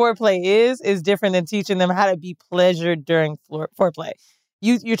kid what foreplay is different than teaching them how to be pleasured during foreplay.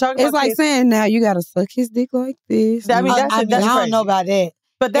 You're talking about it's like kids, saying now you gotta suck his dick like this. I mean, I don't know about that.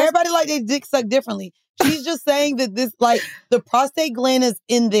 But everybody like their dick sucked differently. She's just saying that this, like, the prostate gland is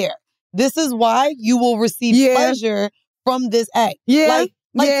in there. This is why you will receive pleasure from this act. Yeah.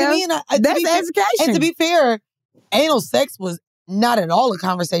 Like to me, and that's education. And to be fair, anal sex was not at all a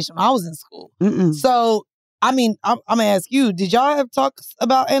conversation when I was in school. So, I mean, I'm gonna ask you, did y'all have talks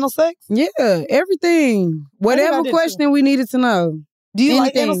about anal sex? Yeah, everything. Whatever question we needed to know. Do you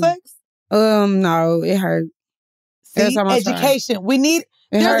like anal sex? No, it hurt. See, education. We need.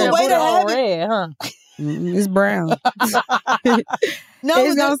 There's a way to have red, huh? It's brown. No,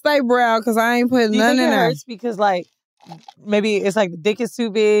 it's gonna stay brown because I ain't putting none in there. It hurts because like maybe it's like the dick is too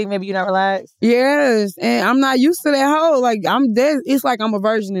big. Maybe you're not relaxed. Yes, and I'm not used to that hole. Like I'm dead. It's like I'm a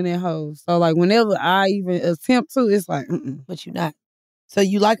virgin in that hole. So like whenever I even attempt to, it's like, but you're not. So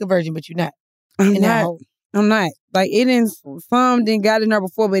you like a virgin, but you're not. I'm not. Like it didn't. Some didn't got in there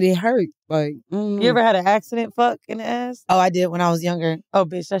before, but it hurt. Like you ever had an accident fuck in the ass? Oh, I did when I was younger. Oh,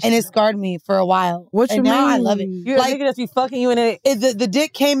 bitch, and it scarred me for a while. What you mean? Now I love it. You're like, a nigga that's be fucking you in it. The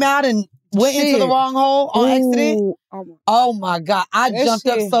dick came out and went into the wrong hole on accident. Oh my God, I jumped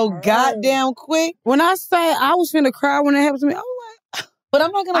up so goddamn quick. When I say I was finna cry when it happened to me, I was like, but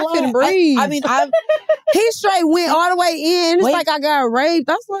I'm not gonna lie. I couldn't breathe. I mean, he straight went all the way in. It's like I got raped.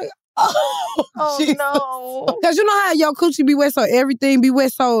 I was like, oh no. Because you know how your coochie be wet, so everything be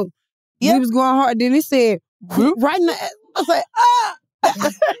wet, so we was going hard. Then it said, right in the ass. I was like,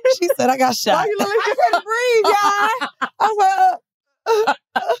 She said, I got shot. I couldn't breathe, y'all. I was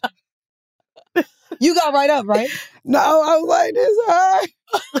like, You got right up, right? No, I was like, this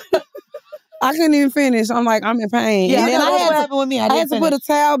hurt. I couldn't even finish. I'm like, I'm in pain. Yeah, and then what happened with me. I had to put a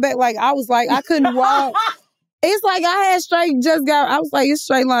towel back. Like, I was like, I couldn't walk. It's like I had straight I was like, it's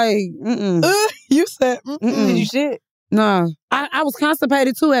straight like, You said, Did you shit? No. I was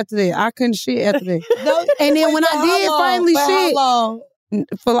constipated too after that. I couldn't shit after that. No, and then when I did finally shit, how long?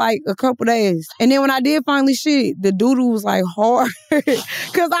 For like a couple days. And then when I did finally shit, the doodle was like hard.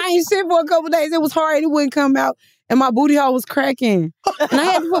 Because I ain't shit for a couple days. It was hard and it wouldn't come out. And my booty hole was cracking. And I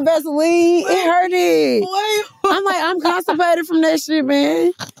had to put Vaseline. It hurted. I'm like, I'm constipated from that shit,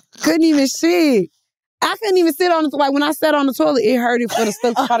 man. Couldn't even shit. I couldn't even sit on the like when I sat on the toilet, it hurted for the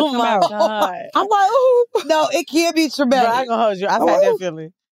stuff to try to come out. God. I'm like, ooh. No, it can't be traumatic. Bro, I ain't gonna hold you. I've had that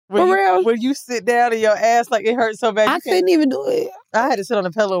feeling. For real? When you sit down in your ass like it hurts so bad. I couldn't even do it. I had to sit on the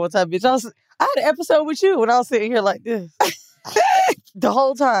pillow one time, bitch. I had an episode with you when I was sitting here like this. The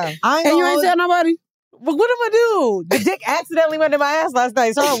whole time. And you ain't tell nobody? But what am I do? The dick accidentally went in my ass last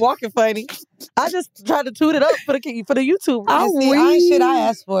night, so I'm walking funny. I just tried to toot it up for the YouTube. I ain't shit. I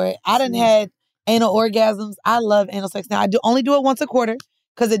asked for it. I done had anal orgasms. I love anal sex now. I only do it once a quarter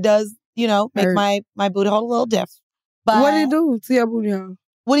because it does, make my booty hole a little deaf. But what did it do to your booty hole?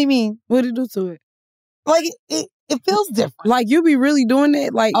 What do you mean? What did it do to it? Like it feels different. Like you be really doing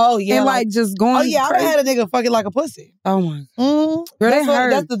that? Like and like just going. Oh yeah, crazy. I had a nigga fucking like a pussy. Oh my. Girl,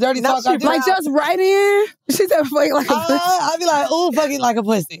 that's the dirty talk. I do. Like just right in. She said fucking like a pussy. I'd be like, ooh, fucking like a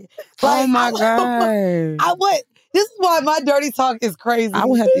pussy. Like, oh my God. I would. This is why my dirty talk is crazy. I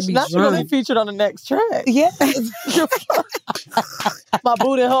would have to be not drunk. Really featured on the next track. Yes. My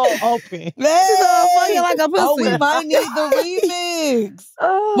booty hole open. Man, fucking like a pussy. Oh, we might need the remix.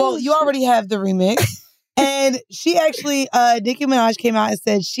 Well, you already have the remix. And she actually, Nicki Minaj came out and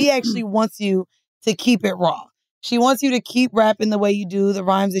said she actually wants you to keep it raw. She wants you to keep rapping the way you do, the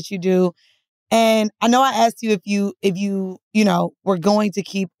rhymes that you do. And I know I asked you if you were going to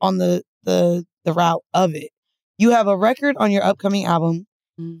keep on the route of it. You have a record on your upcoming album.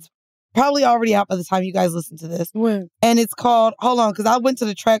 It's probably already out by the time you guys listen to this. What? And it's called, hold on, because I went to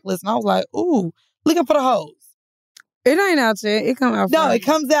the track list and I was like, ooh, looking for the hoes. It ain't out yet. It come out. No, it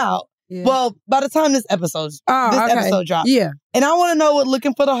comes out. Yeah. Well, by the time this episode drops. Yeah. And I want to know what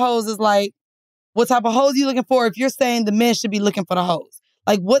looking for the hoes is like. What type of hoes you looking for if you're saying the men should be looking for the hoes?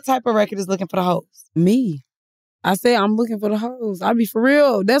 Like, what type of record is looking for the hoes? Me. I say I'm looking for the hoes. I be for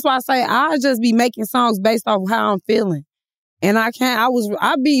real. That's why I say I just be making songs based off how I'm feeling. And when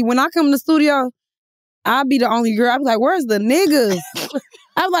I come in the studio, I be the only girl. I be like, where's the niggas?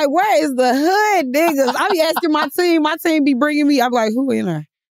 I be like, where is the hood niggas? I be asking my team be bringing me. I be like, who in there?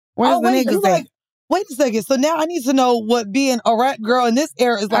 Where's the niggas at? Wait a second. So now I need to know what being a rap girl in this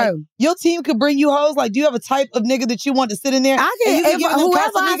era is like. Oh. Your team could bring you hoes. Like, do you have a type of nigga that you want to sit in there? I can.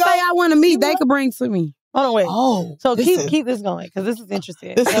 Whoever I say I want to meet, they could bring to me. Hold on, wait. Oh. So keep this going, because this is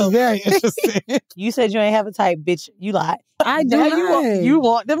interesting. This is very interesting. You said you ain't have a type, bitch. You lie. I do Now not. you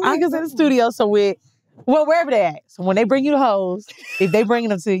want them niggas in the studio, so wherever they at. So when they bring you the hoes, if they bringing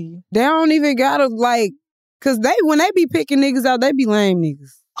them to you. They don't even gotta, like, because when they be picking niggas out, they be lame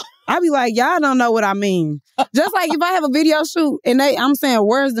niggas. I be like, y'all don't know what I mean. Just like if I have a video shoot and I'm saying,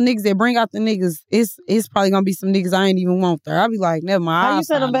 where's the niggas that bring out the niggas? It's probably gonna be some niggas I ain't even want there. I be like, never mind. How you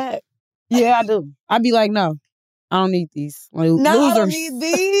send them back? Yeah, I do. I be like, no, I don't need these. Like, No, losers. I don't need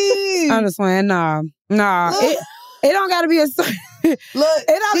these. I'm just saying, nah. It don't gotta be a certain. Look, it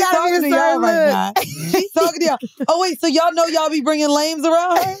don't she's gotta be talking a to y'all certain right look. now. She's talking to y'all. Oh, wait, so y'all know y'all be bringing lames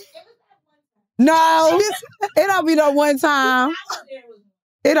around her? No, it don't be no one time.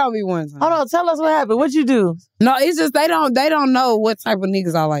 It don't be one time. Hold on, tell us what happened. What'd you do? No, it's just they don't know what type of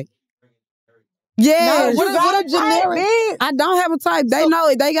niggas I like. Yeah, No, what a generic. I don't have a type. They know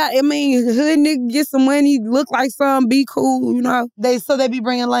it. They got. I mean, hood nigga get some money, look like something, be cool. You know. So they be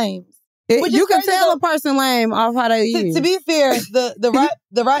bringing lames. You can tell a person lame off how they is. To be fair,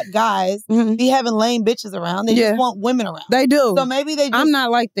 the rap guys be having lame bitches around. They just want women around. They do. So maybe they just... I'm not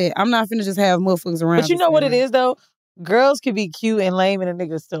like that. I'm not finna just have motherfuckers around. But you know what it is, though? Girls can be cute and lame and a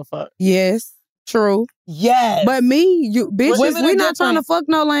nigga still fuck. Yes. True. Yes. But bitches, we not trying to fuck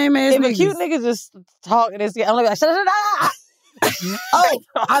no lame ass niggas. If a cute nigga just talking this, I'm like, shut up. Oh,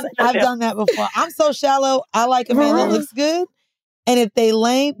 I've done that before. I'm so shallow. I like a man that looks good. And if they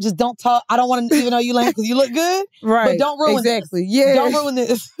lame, just don't talk. I don't want to even know you lame because you look good. Right. But don't ruin this. Yeah. Don't ruin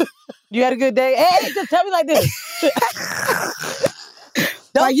this. You had a good day? Hey, just tell me like this.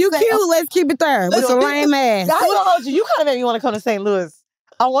 Like, you cute, let's keep it there with your lame ass. I ain't gonna hold you. You kind of made me want to come to St. Louis.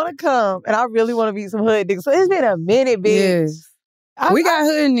 I want to come, and I really want to meet some hood niggas. So it's been a minute, bitch. Yes. We got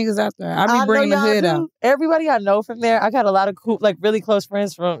hood niggas out there. I be bringing the hood out. Everybody I know from there, I got a lot of cool, like really close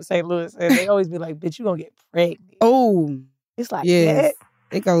friends from St. Louis, and they always be like, bitch, you gonna get pregnant. Oh. It's like, yes.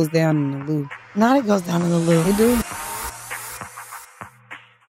 It goes down in the loop. Not it goes down in the loop. It do.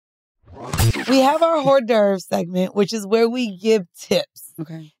 We have our hors d'oeuvre segment, which is where we give tips.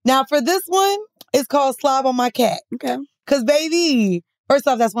 Okay. Now, for this one, it's called Slob on My Cat. Okay. Because, baby, first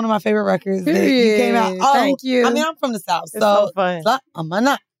off, that's one of my favorite records that you came out. Oh, thank you. I mean, I'm from the South, It's so fun. Slob on my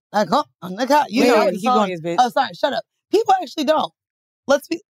nut. Like, on the cat. You know what the song is, bitch. Oh, sorry, shut up. People actually don't.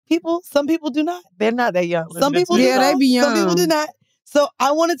 Some people do not. They're not that young. Some people do not. they be young. Some people do not. So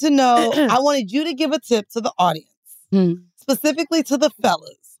I wanted to know, I wanted you to give a tip to the audience, specifically to the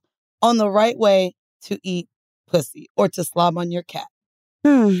fellas, on the right way to eat pussy or to slob on your cat.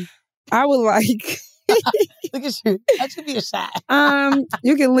 I would like... Look at you. That should be a shot.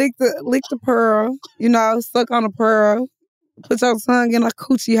 You can lick the pearl, you know, suck on the pearl, put your tongue in a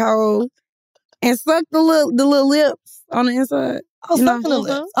coochie hole, and suck the little lips on the inside. Oh, sucking the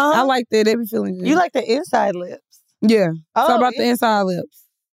lips. I like that. They be feeling good. You like the inside lips? Yeah. Oh, so about the inside lips.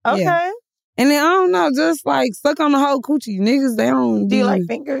 Okay. Yeah. And then, I don't know, just like suck on the whole coochie. Niggas, they don't do you like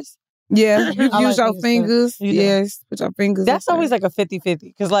fingers? Yeah. You can use like your fingers. Yes. Put your fingers. That's always like a 50-50.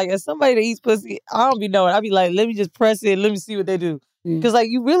 Because like, as somebody that eats pussy, I don't be knowing. I be like, let me just press it. Let me see what they do. Because like,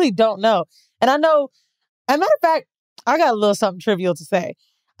 you really don't know. And I know, as a matter of fact, I got a little something trivial to say.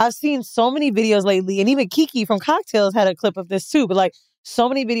 I've seen so many videos lately, and even Kiki from Cocktails had a clip of this too, but like so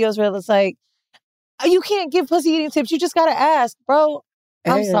many videos where it's like, you can't give pussy eating tips. You just got to ask, bro.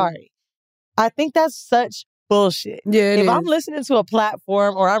 I'm sorry. I think that's such bullshit. Yeah, if I'm listening to a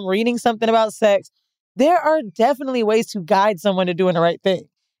platform or I'm reading something about sex, there are definitely ways to guide someone to doing the right thing.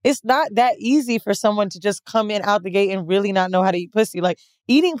 It's not that easy for someone to just come in out the gate and really not know how to eat pussy. Like,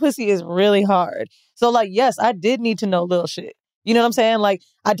 eating pussy is really hard. So like, yes, I did need to know little shit. You know what I'm saying? Like,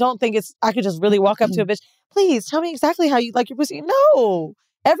 I don't think I could just really walk up to a bitch, please tell me exactly how you like your pussy. No.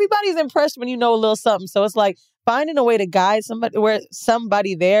 Everybody's impressed when you know a little something. So it's like finding a way to guide somebody where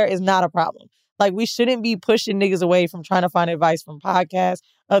somebody there is not a problem. Like, we shouldn't be pushing niggas away from trying to find advice from podcasts,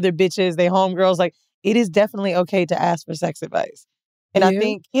 other bitches, they homegirls. Like, it is definitely okay to ask for sex advice. And I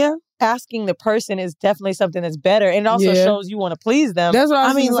think asking the person is definitely something that's better. And it also shows you want to please them. That's what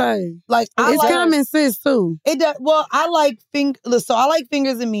I mean. Like, it's common sense too. It does. Well, I like so I like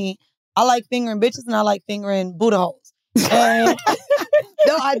fingers in me. I like fingering bitches and I like fingering Buddha holes. And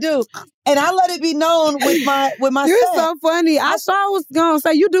no, I do. And I let it be known with my You're set. so funny. I was gonna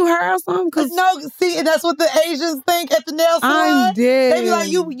say you do hair or something. Cause no, see, and that's what the Asians think at the nail salon. I'm dead. They be like,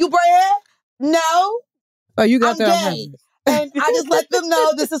 you braid hair? No. Oh, you got I'm that? gay. And I just let them know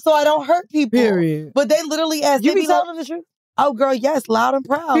this is so I don't hurt people. Period. But they literally ask. You be telling them the truth? Oh, girl, yes, loud and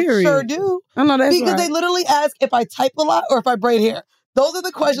proud. Period. Sure do. I know that's because they literally ask if I type a lot or if I braid hair. Those are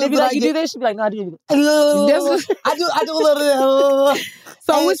the questions. They be that like, I you get. do this? She be like, no, I do. I do a little.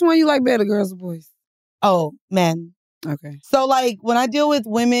 So which one you like better, girls or boys? Oh, men. Okay. So, like, when I deal with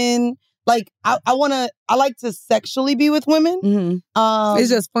women, like, I like to sexually be with women. Mm-hmm. It's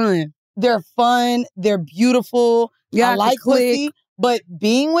just fun. They're fun. They're beautiful. Yeah, I like pussy. But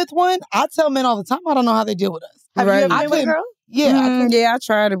being with one, I tell men all the time, I don't know how they deal with us. Have you ever been with a girl? Yeah. Yeah, I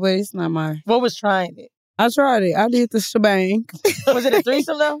tried it, but it's not mine. What was trying it? I tried it. I did the shebang. Was it a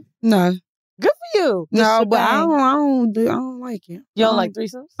threesome though? No. Good for you. No, but I don't like it. You don't like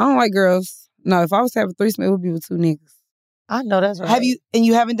threesomes? I don't like girls. No, if I was to have a threesome, it would be with 2 niggas. I know that's right.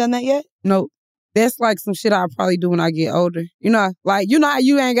 You haven't done that yet? Nope. That's like some shit I'll probably do when I get older. You know, like, you know how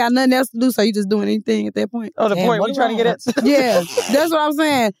you ain't got nothing else to do, so you just doing anything at that point? Oh, the point we trying to get at? Yeah, that's what I'm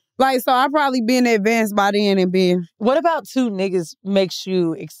saying. Like, so I probably been advanced by then and been. What about 2 niggas makes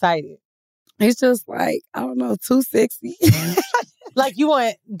you excited? It's just like, I don't know, too sexy. Like,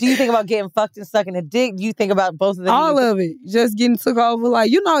 do you think about getting fucked and sucking a dick? Do you think about both of them? All of it. Just getting took over.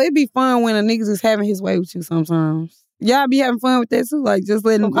 Like, you know, it'd be fun when a nigga's just having his way with you sometimes. Y'all be having fun with that too? Like, just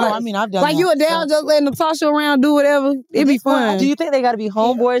letting them. I mean, I've done like, that. you a down, just letting them toss you around, do whatever. It'd be fun. Do you think they got to be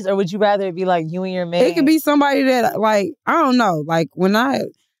homeboys, or would you rather it be like you and your man? It could be somebody that, like, I don't know. Like, when I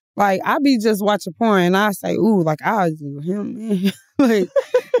be just watching porn and I say, ooh, like, I'll do him, man. Like,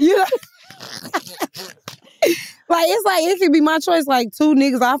 you know. Like, it's like, it could be my choice. Like, 2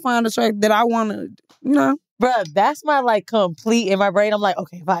 niggas I find attractive that I want to, you know. Bruh, that's my, like, complete, in my brain, I'm like,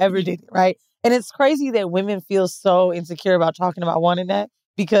 okay, if I ever did it, right? And it's crazy that women feel so insecure about talking about wanting that,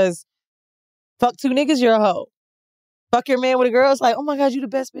 because fuck 2 niggas, you're a hoe. Fuck your man with a girl, it's like, oh my God, you the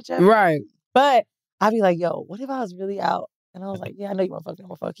best bitch ever. Right. But I'd be like, yo, what if I was really out? And I was like, yeah, I know you want to fuck me. I'm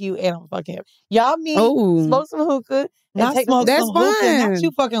going to fuck you and I'm going to fuck him. Y'all meet, smoke some hookah. Not smoke that's some fun. hookah. Not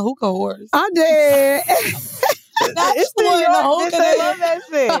you fucking hookah whores. I did. Not you in the hookah. They love that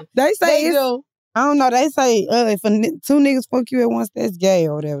shit. They say They do. I don't know. They say if 2 niggas fuck you at once, that's gay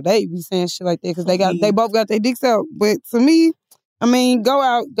or whatever. They be saying shit like that because they both got their dicks out. But to me, I mean, go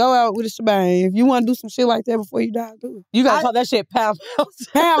out with a shebang. If you want to do some shit like that before you die, do it. You gotta call that shit pound.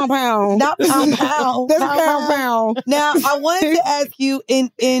 Pound. Not pound. That's pound. Now, I wanted to ask you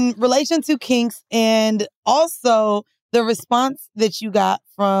in relation to kinks and also the response that you got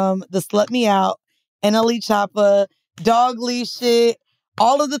from the Slut Me Out, NLE Choppa, dog leash shit,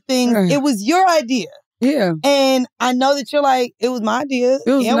 all of the things. It was your idea. Yeah. And I know that you're like, it was my idea.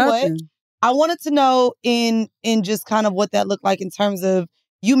 It was What? nothing. I wanted to know in just kind of what that looked like in terms of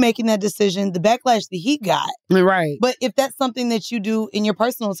you making that decision, the backlash that he got. Right. But if that's something that you do in your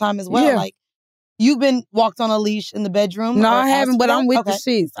personal time as well, Yeah. like you've been walked on a leash in the bedroom. No, or I haven't, but I'm with the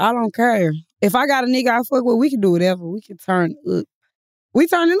Okay. shits. I don't care. If I got a nigga I fuck with, we can do whatever. We can turn up. We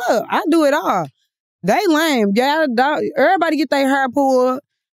turning up. I do it all. They lame. Yeah, everybody get their hair pulled.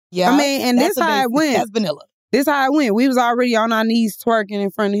 Yeah. I mean, and that's this how it went. That's vanilla. This how it went. We was already on our knees twerking in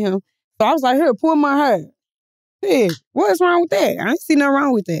front of him. So I was like, here, pull my hair. Yeah, what's wrong with that? I ain't see nothing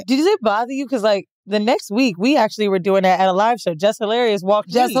wrong with that. Did it bother you? Because, like, the next week, we actually were doing that at a live show. Jess Hilarious walked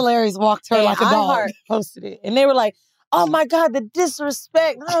Jess Hilarious walked her and like a dog. iHeart posted it. And they were like, oh my God, the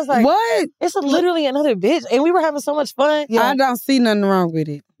disrespect. And I was like, What? It's literally another bitch. And we were having so much fun. I don't see nothing wrong with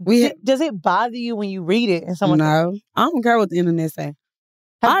it. Does it bother you when you read it and someone... No, I don't care what the internet say.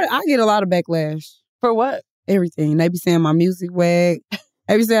 I get a lot of backlash. For what? Everything. They be saying my music whack.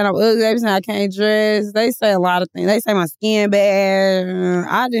 They be saying I'm ugly. They be saying I can't dress. They say a lot of things. They say my skin bad.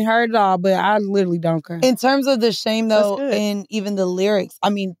 I didn't heard it all, but I literally don't care. In terms of the shame, though, and even the lyrics, I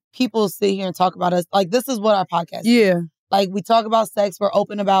mean, people sit here and talk about us. Like, this is what our podcast is. Yeah. Like, we talk about sex. We're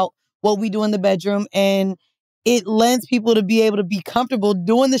open about what we do in the bedroom. And it lends people to be able to be comfortable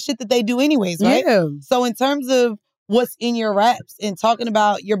doing the shit that they do anyways, right? Yeah. So in terms of what's in your raps and talking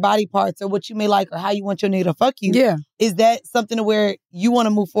about your body parts or what you may like or how you want your nigga to fuck you. Yeah. Is that something to where you want to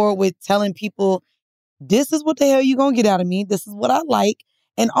move forward with telling people, this is what the hell you gonna get out of me. This is what I like.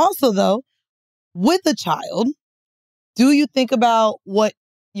 And also, though, with a child, do you think about what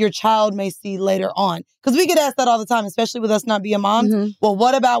your child may see later on? Because we get asked that all the time, especially with us not being moms. Mm-hmm. Well,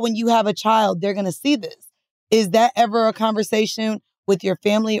 what about when you have a child, they're going to see this? Is that ever a conversation with your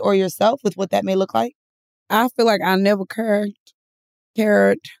family or yourself with what that may look like? I feel like I never cared.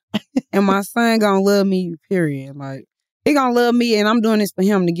 And my son gonna love me, period. Like, he gonna love me, and I'm doing this for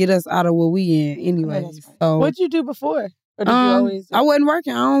him to get us out of what we in anyway. So what'd you do before? Or did you always... I wasn't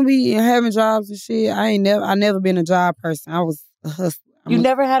working. I don't be having jobs and shit. I never been a job person. I was a hustler. You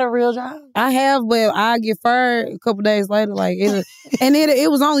never had a real job? I have, but I get fired a couple days later. Like, it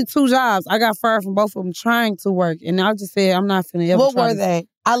was only 2 jobs. I got fired from both of them trying to work, and I just said I'm not finna ever. What were they?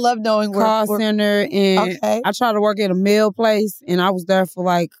 I love knowing call center, and I tried to work at a mail place, and I was there for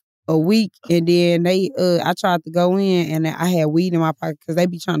like a week, and then I tried to go in, and I had weed in my pocket because they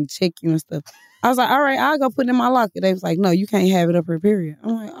be trying to check you and stuff. I was like, all right, I'll go put it in my locker. They was like, no, you can't have it up here, period.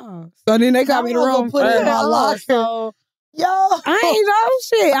 I'm like, oh. So then they got me in the room. Put it in my locker. So, Yo, I ain't know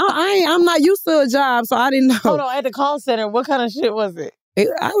shit. I'm not used to a job, so I didn't know. hold on, at the call center, what kind of shit was it?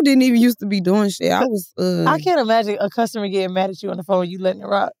 I didn't even used to be doing shit. I was. I can't imagine a customer getting mad at you on the phone. You letting it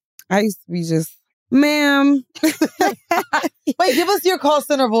rock. I used to be just, ma'am. wait, give us your call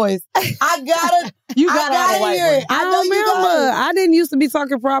center voice. I gotta hear it. I don't remember. I didn't used to be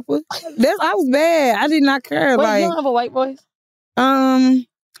talking proper. I was bad. I did not care. Wait, like, you don't have a white voice?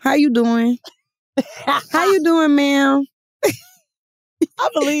 How you doing? How you doing, ma'am? I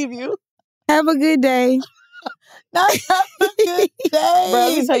believe you. Have a good day. Not have a good day. Bro,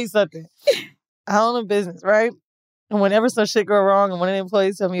 let me tell you something. I own a business, right? And whenever some shit go wrong and one of the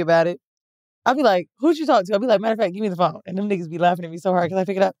employees tell me about it, I'll be like, who'd you talk to? I'll be like, matter of fact, give me the phone. And them niggas be laughing at me so hard because I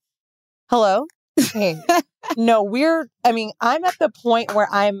pick it up. Hello? Hey. No, I'm at the point where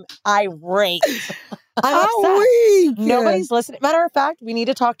I'm irate. I'm upset. Weak. Nobody's listening. Matter of fact, we need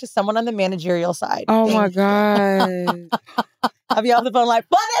to talk to someone on the managerial side. Oh my God. I'll be on the phone like,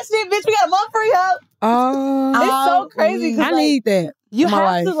 fuck that shit, bitch. We got a month for you. Oh. It's so crazy. I need that. You in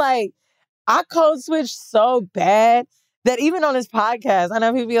my have to life. I code switch so bad that even on this podcast, I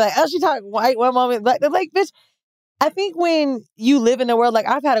know people be like, oh, she talk white one moment. Like, bitch, I think when you live in the world, like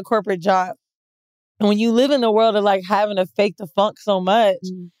I've had a corporate job. And when you live in the world of like having to fake the funk so much,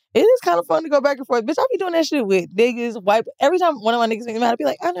 it is kind of fun to go back and forth. Bitch, I be doing that shit with niggas, white. Every time one of my niggas make me mad, I'd be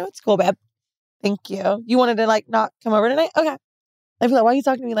like, I know, it's cool, babe. Thank you. You wanted to like not come over tonight? Okay. I'd be like, why are you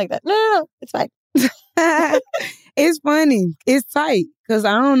talking to me like that? No, it's fine. It's funny. It's tight because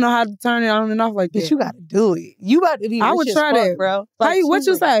I don't know how to turn it on and off like that. But you got to do it. You about to be I would try that, bro. Like, what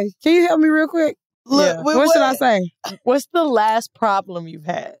you say? Can you help me real quick? Yeah. What should I say? What's the last problem you've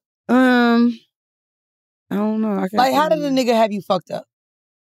had? I don't know. Like, how did a nigga have you fucked up?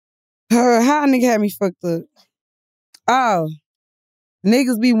 How a nigga had me fucked up? Oh,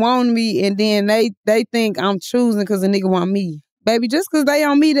 niggas be wanting me, and then they think I'm choosing because the nigga want me. Baby, just because they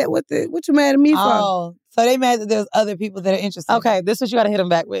on me, what you mad at me for? Oh, so they mad that there's other people that are interested. Okay, this is what you got to hit them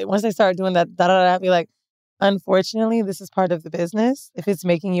back with. Once they start doing that, be like, unfortunately, this is part of the business. If it's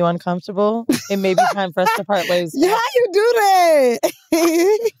making you uncomfortable, it may be time for us to part ways. Yeah, how you do that?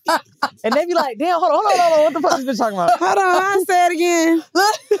 And they be like, damn, hold on. What the fuck is this talking about? Hold on, I'll say it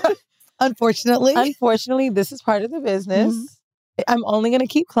again. Unfortunately, this is part of the business. Mm-hmm. I'm only going to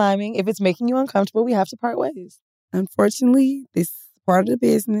keep climbing. If it's making you uncomfortable, we have to part ways. Unfortunately, this is part of the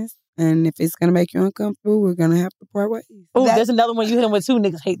business. And if it's going to make you uncomfortable, we're going to have to part ways. Oh, there's another one you hit them with too.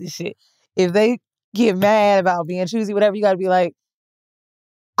 Niggas hate this shit. If they get mad about being choosy, whatever, you got to be like,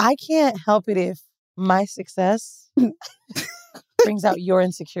 I can't help it if my success brings out your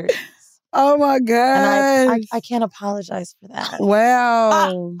insecurities. Oh my God. And I can't apologize for that.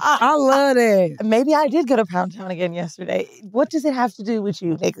 Wow. I love that. Maybe I did go to Pound Town again yesterday. What does it have to do with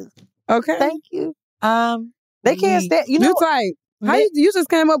you, niggas? Okay. Thank you. They can't stand. You know, you type. How you just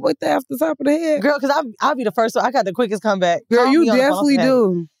came up with that off the top of the head? Girl, because I'll be the first one. I got the quickest comeback. Girl, you definitely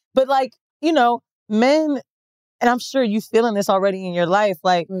do. But like, you know, men, and I'm sure you feeling this already in your life,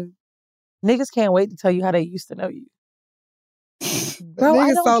 like, niggas can't wait to tell you how they used to know you. Bro,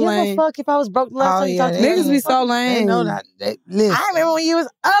 I don't give a fuck if I was broke the last time you talked to me. Niggas be so lame. They know that. I remember when you was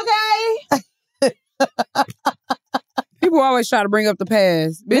okay. People always try to bring up the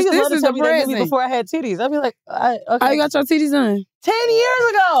past. Bitch, niggas this is the present. Before I had titties, I'd be like, okay. How you got your titties done? 10 years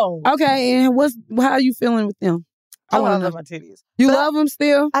ago. Okay, and how you feeling with them? I love my titties. You love them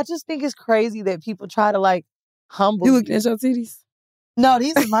still? I just think it's crazy that people try to like humble. You looking at your titties? No,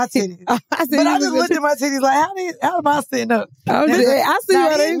 these are my titties. But I just looked at my titties like, how am I sitting up? I see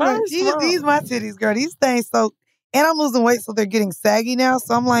how they these my titties, girl. These things so, and I'm losing weight, so they're getting saggy now.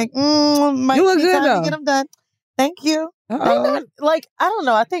 So I'm like, might you look be good time though. to get them done. Thank you. Not, like, I don't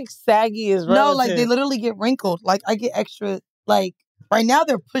know. I think saggy is relative. No, like they literally get wrinkled. Like I get extra. Like right now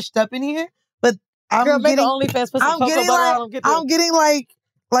they're pushed up in here, but I'm getting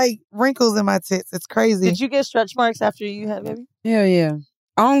like wrinkles in my tits. It's crazy. Did you get stretch marks after you had baby? Hell yeah.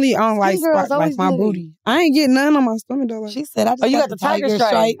 Only on like my booty. I ain't getting none on my stomach though. She said, "I just you got the tiger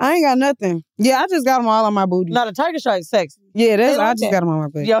stripe. I ain't got nothing. Yeah, I just got them all on my booty. No, the tiger stripe sexy. Yeah, I just got them on my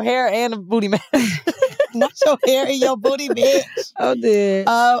booty. Your hair and the booty match. Not your hair and your booty, bitch. Oh, dear.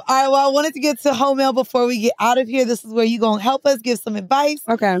 All right, well, I wanted to get to home mail before we get out of here. This is where you gonna help us give some advice.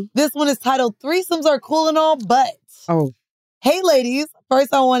 Okay. This one is titled "Threesomes Are Cool and All, But." Oh. Hey, ladies.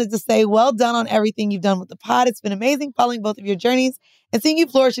 First, I wanted to say well done on everything you've done with the pod. It's been amazing following both of your journeys and seeing you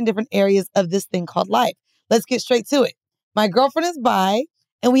flourish in different areas of this thing called life. Let's get straight to it. My girlfriend is bi,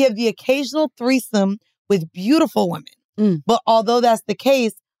 and we have the occasional threesome with beautiful women. But although that's the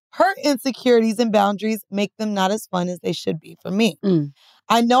case, her insecurities and boundaries make them not as fun as they should be for me.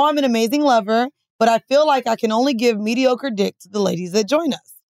 I know I'm an amazing lover, but I feel like I can only give mediocre dick to the ladies that join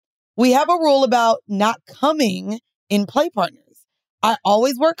us. We have a rule about not coming in play partners. I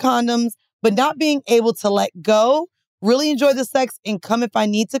always wear condoms, but not being able to let go, really enjoy the sex, and come if I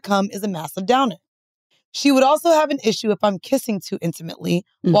need to come is a massive downer. She would also have an issue if I'm kissing too intimately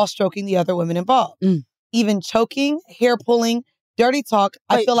while stroking the other women involved. Even choking, hair pulling, dirty talk.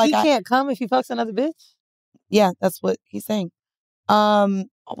 I feel like he can't come if he fucks another bitch? Yeah, that's what he's saying. One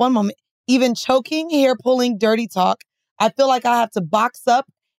moment. Even choking, hair pulling, dirty talk. I feel like I have to box up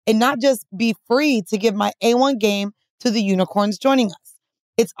and not just be free to give my A1 game to the unicorns joining us.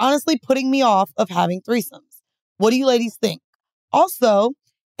 It's honestly putting me off of having threesomes. What do you ladies think? Also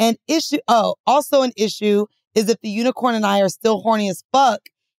an issue is if the unicorn and I are still horny as fuck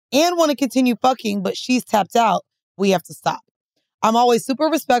and want to continue fucking, but she's tapped out, we have to stop. I'm always super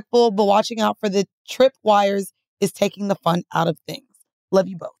respectful, but watching out for the trip wires is taking the fun out of things. Love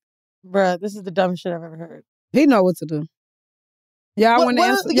you both. Bruh, this is the dumbest shit I've ever heard. He know what to do. Y'all want to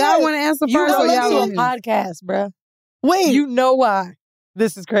answer? Y'all want to answer first, or y'all want a podcast, bruh? Wait, you know why?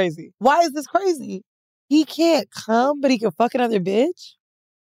 This is crazy. Why is this crazy? He can't come, but he can fuck another bitch.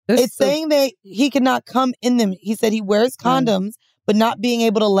 It's saying that he cannot come in them. He said he wears condoms, but not being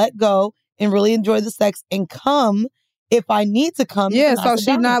able to let go and really enjoy the sex and come if I need to come. Yeah, so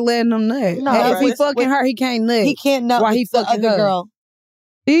she's not letting him nut. No, if he fucking her, he can't nut. He can't nut while with he the fucking other her. girl.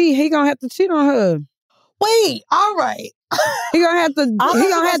 He gonna have to cheat on her. Wait, all right. He gonna have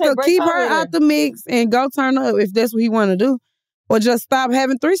to keep her out the mix and go turn up if that's what he want to do, or just stop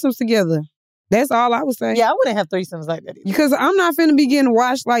having threesomes together. That's all I was saying. Yeah, I wouldn't have threesomes like that either. Because I'm not finna be getting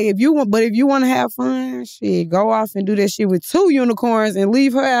watched. Like if you want to have fun, shit, go off and do that shit with 2 unicorns and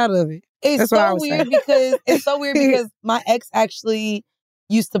leave her out of it. It's so weird because my ex actually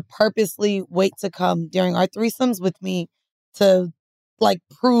used to purposely wait to come during our threesomes with me to like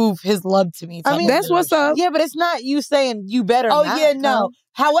prove his love to me. I mean, that's what's up. Yeah, but it's not you saying you better. Oh not yeah, come. no.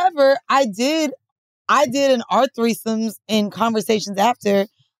 However, I did in our threesomes in conversations after.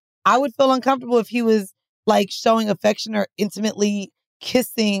 I would feel uncomfortable if he was like showing affection or intimately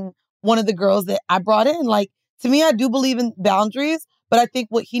kissing one of the girls that I brought in. Like, to me, I do believe in boundaries, but I think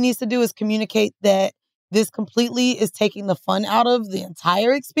what he needs to do is communicate that this completely is taking the fun out of the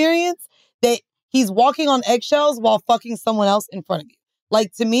entire experience, that he's walking on eggshells while fucking someone else in front of you.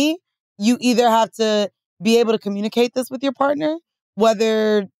 Like, to me, you either have to be able to communicate this with your partner,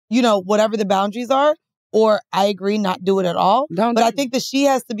 whether, whatever the boundaries are, or I agree, not do it at all. But I think that she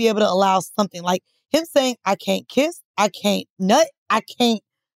has to be able to allow something. Like him saying, I can't kiss, I can't nut, I can't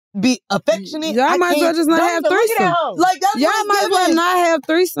be affectionate. Y'all might as well just not have threesomes. Like that's y'all might as well not have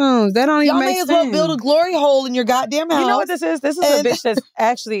threesomes. That don't even make sense. Y'all may as well build a glory hole in your goddamn house. You know what this is? This is a bitch that's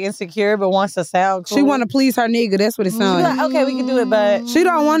actually insecure but wants to sound cool. She want to please her nigga. That's what it sounds like. Okay, we can do it, but she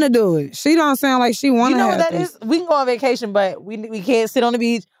don't want to do it. She don't sound like she want to. You know what that is? We can go on vacation, but we can't sit on the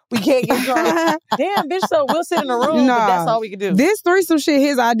beach. We can't get drunk. Damn, bitch, so we'll sit in a room, but that's all we can do. This threesome shit,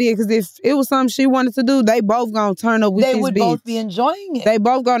 his idea, because if it was something she wanted to do, they both gonna turn up with this bitch. They would both be enjoying it. They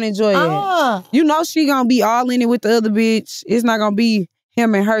both gonna enjoy it. You know she gonna be all in it with the other bitch. It's not gonna be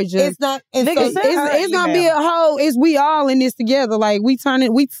him and her just. It's not. It's gonna be a whole, it's we all in this together. Like, we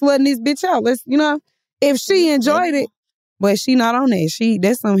slutting this bitch out. Let's, if she enjoyed it, but she not on that.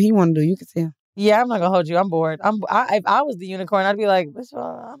 That's something he want to do. You can tell. Yeah, I'm not gonna hold you. I'm bored. If I was the unicorn, I'd be like, bitch,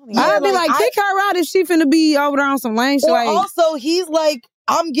 I don't even I'd be like, kick her out if she finna be over there on some lame shit. Or also, he's like,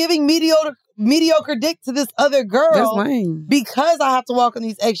 I'm giving mediocre dick to this other girl. That's lame. Because I have to walk on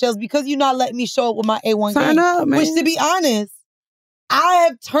these eggshells, because you're not letting me show up with my A1 Turn game. up, man. Which, to be honest, I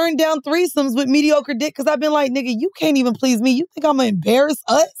have turned down threesomes with mediocre dick because I've been like, nigga, you can't even please me. You think I'm gonna embarrass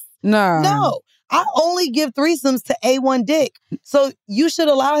us? No. I only give threesomes to A1 dick. So you should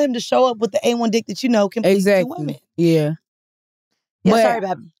allow him to show up with the A1 dick that can please 2 women. Yeah. Yeah, sorry,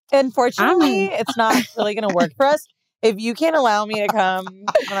 babe. Unfortunately, it's not really going to work for us. If you can't allow me to come when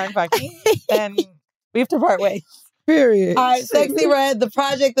I'm fucking, then we have to part ways. Period. All right, Sexy Red, the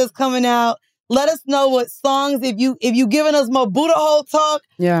project that's coming out. Let us know what songs, if you giving us more Buddha hole talk,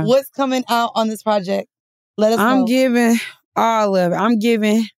 what's coming out on this project. Let us know. I'm giving all of it. I'm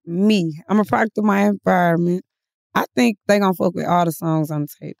giving me. I'm a product of my environment. I think they gonna fuck with all the songs on the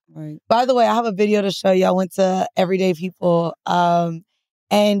tape. Like, by the way, I have a video to show you. I went to Everyday People,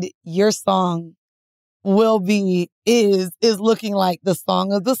 and your song is looking like the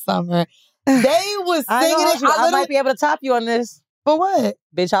song of the summer. They was singing it. I might be able to top you on this. For what?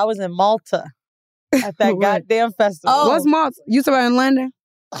 Bitch, I was in Malta at that goddamn festival. What's Malta? You talking about in London?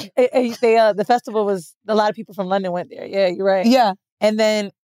 The festival was, a lot of people from London went there. Yeah, you're right. Yeah. And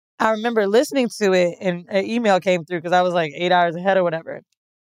then I remember listening to it and an email came through because I was like 8 hours ahead or whatever.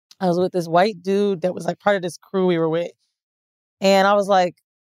 I was with this white dude that was like part of this crew we were with. And I was like,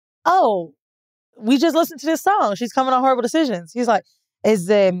 oh, we just listened to this song. She's coming on Horrible Decisions. He's like,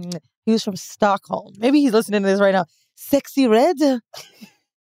 he was from Stockholm. Maybe he's listening to this right now. Sexy Red.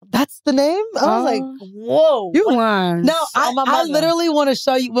 That's the name? I was like, whoa. You lying. No, I literally want to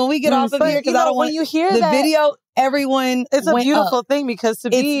show you when we get off of here because I don't want when you hear the that video. Everyone, it's a beautiful thing because to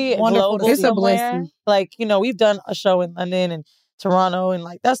be wonderful. global, it's a blessing. Like, you know, we've done a show in London and Toronto, and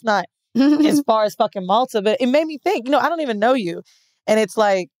like that's not as far as fucking Malta, but it made me think. You know, I don't even know you, and it's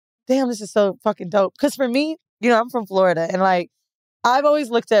like, damn, this is so fucking dope. Because for me, you know, I'm from Florida, and like I've always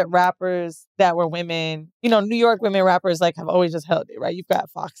looked at rappers that were women. You know, New York women rappers like have always just held it, right? You've got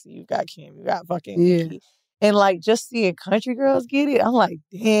Foxy, you've got Kim, you've got fucking Nicki. And like just seeing country girls get it, I'm like,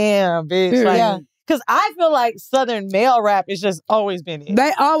 damn, bitch. Like, because I feel like Southern male rap has just always been it.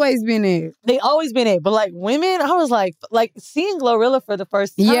 They always been it. They always been it. But like women, I was like seeing Glorilla for the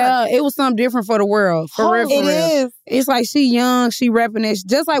first time. Yeah, it was something different for the world. For real, it is. It's like she young, she repping it.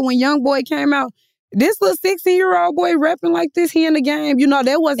 Just like when Young Boy came out, this little 16-year-old boy repping like this, he in the game. You know,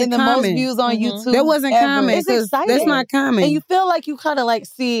 that wasn't common. And the most views on YouTube. That wasn't common. It's exciting. That's not common. And you feel like you kind of like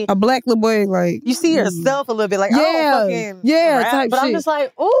see a black little boy, like you see yourself a little bit, like, I don't fucking rap, type but shit. I'm just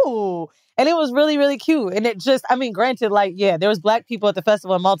like, ooh. And it was really, really cute. And it just, I mean, granted, like, yeah, there was black people at the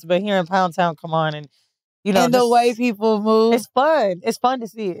festival in Malta, but here in Pound Town, come on. And, you know. And the way people move. It's fun. It's fun to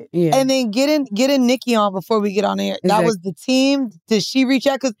see it. Yeah. And then getting Nikki on before we get on air. Exactly. That was the team. Did she reach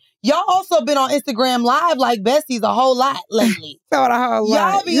out? Because y'all also been on Instagram Live like besties a whole lot lately.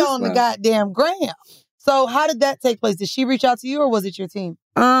 Y'all be on the goddamn gram. So how did that take place? Did she reach out to you or was it your team?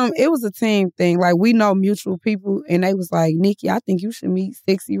 It was a team thing. Like, we know mutual people, and they was like, Nikki, I think you should meet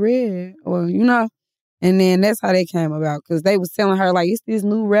Sexy Red, or, you know. And then that's how they came about, because they was telling her, like, it's this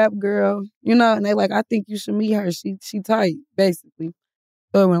new rap girl, you know, and they like, I think you should meet her. She tight, basically.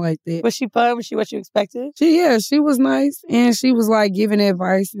 So it went like that. Was she fun? Was she what you expected? She was nice, and she was, like, giving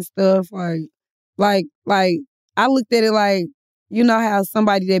advice and stuff. Like, I looked at it like, you know how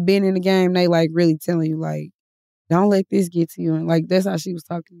somebody that been in the game, they, like, really telling you, like, don't let this get to you. And, like, that's how she was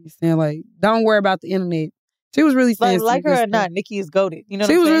talking to me, saying, like, don't worry about the internet. She was really saying like her or stuff. not, Nikki is goated. You know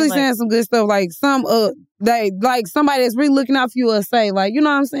she what I'm was saying? really saying some good stuff. Like, somebody that's really looking out for you will say, like, you know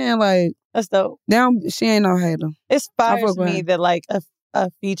what I'm saying? Like, that's dope. She ain't no hater. It inspires me that, like, a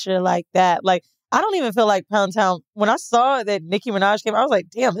feature like that, like, I don't even feel like Pound Town. When I saw that Nicki Minaj came, I was like,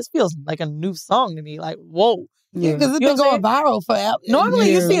 damn, this feels like a new song to me. Like, whoa. Yeah, because it's been going viral forever.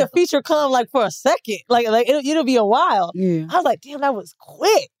 Normally, you see a feature come like for a second, like it'll be a while. Yeah. I was like, damn, that was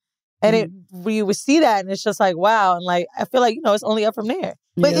quick. And we would see that, and it's just like, wow. And like, I feel like, you know, it's only up from there.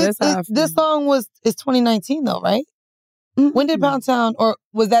 But this song is 2019 though, right? Mm-hmm. When did Pound Town, or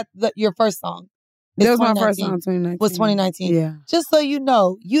was that your first song? That was my first song, 2019. Was 2019. Yeah. Just so you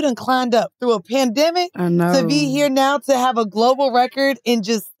know, you done climbed up through a pandemic. I know. To be here now to have a global record in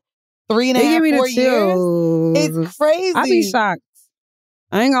just 3.5, 4 years. It's crazy. I be shocked.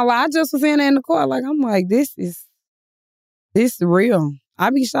 I ain't gonna lie. I just was in there in the car, like, I'm like, this is real. I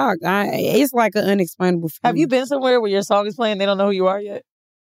be shocked. It's like an unexplainable feeling. Have you been somewhere where your song is playing and they don't know who you are yet?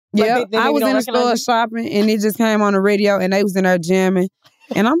 Yeah, like they I was in the store shopping and it just came on the radio and they was in there jamming.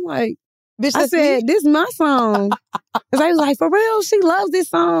 And I'm like, bitch, I said, this is my song. Because they was like, for real, she loves this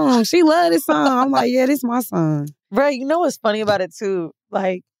song. She loves this song. I'm like, yeah, this is my song. Right. You know what's funny about it too?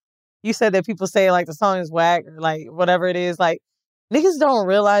 Like, you said that people say like the song is whack or like whatever it is. Like, niggas don't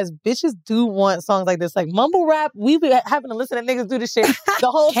realize bitches do want songs like this. Like mumble rap, we be having to listen to niggas do this shit the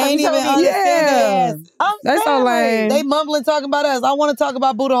whole time. Can't even understand That's so lame. They mumbling talking about us. I want to talk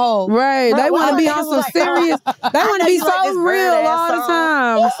about Buddha Hole. Right. They want to be on some serious. They want to be so real all the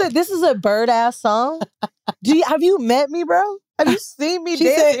time. You said this is a bird ass song. Have you met me, bro? Have you seen me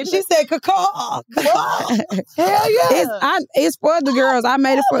dance? She said, caw. Hell yeah. It's for the girls. I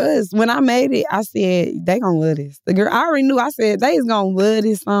made it for us. When I made it, I said, they gonna love this. The girl, I already knew. I said, they's gonna love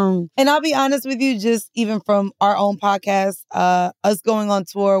this song. And I'll be honest with you, just even from our own podcast, us going on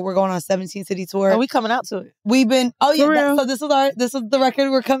tour, we're going on a 17-city tour. Are we coming out to it? We've been, so this is the record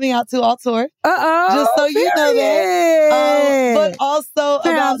we're coming out to all tour. Just so you know that. But also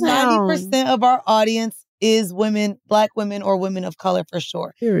about 90% of our audience is women, Black women or women of color for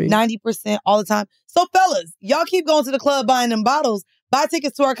sure. 90% all the time. So fellas, y'all keep going to the club buying them bottles. Buy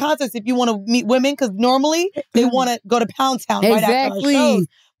tickets to our concerts if you want to meet women, because normally they want to go to Pound Town right after our shows.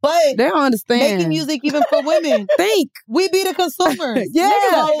 But they don't understand. Making music even for women. We be the consumers. Yeah.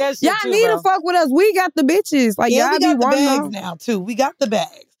 Y'all need to fuck with us. We got the bitches. Like, y'all we be got the bags off. now too. We got the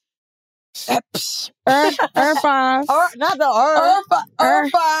bags. Five. Not the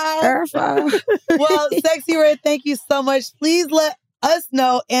Five. Well, Sexyy Red, thank you so much. Please let us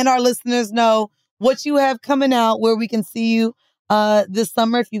know and our listeners know what you have coming out, where we can see you this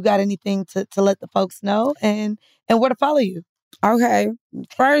summer, if you got anything to let the folks know, and where to follow you. Okay.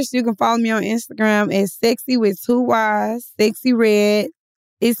 First, you can follow me on Instagram at Sexyy with 2 Ys, Sexyy Red.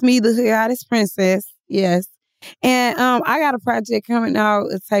 It's me, the Hood Hottest Princess. Yes. And I got a project coming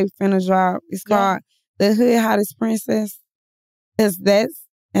out. A tape finna drop. It's called The Hood Hottest Princess. That's,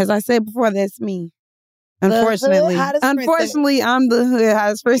 as I said before, that's me. Unfortunately. I'm the Hood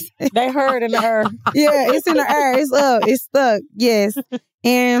Hottest Princess. They heard in the air. Yeah, it's in the air. It's up. It's stuck. Yes.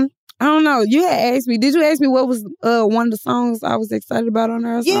 And I don't know. You had asked me. Did you ask me what was one of the songs I was excited about on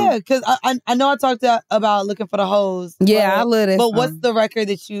there? Yeah, because I know I talked about Looking for the Hoes. Yeah, I love that But song. what's the record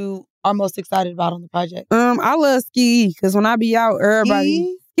that you are most excited about on the project? I love Ski because when I be out,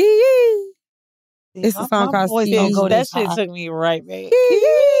 everybody Ski. It's a song called Ski. That shit took me right back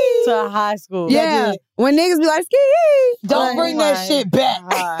to high school. Yeah, when niggas be like Ski. Don't bring that shit back.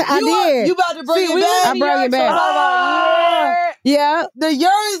 I did. You about to bring it back? I brought it back. Yeah. The Yer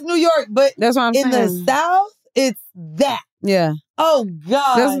is New York, but that's what I'm saying. In the South, it's that. Yeah. Oh,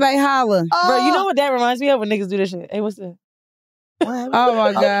 God. That's they holla. Bro, you know what that reminds me of when niggas do this shit? Hey, what's that? Oh,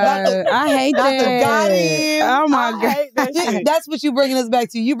 my God. I hate that. Oh, my God. That's what you bringing us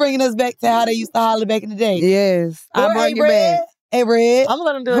back to. You bringing us back to how they used to holler back in the day. Yes. I bring it back. Hey, Red. I'm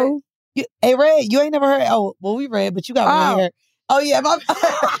going to do it. Hey, Red, you ain't never heard. Oh, well, we Red, but you got red hair. Oh, yeah.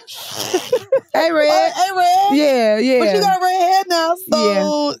 Hey, Red. Hey, Red. Yeah. But you got red hair now, so...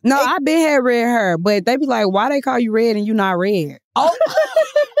 Yeah. No, I been had red hair, but they be like, why they call you Red and you not red? Oh.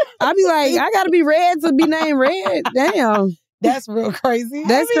 I be like, I gotta be red to be named Red. Damn. That's real crazy.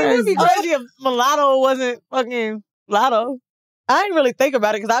 That's crazy. It'd be crazy if Mulatto wasn't fucking Lotto. I didn't really think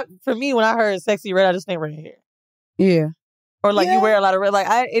about it because for me, when I heard Sexyy Red, I just think red hair. Yeah. Or like you wear a lot of red. Like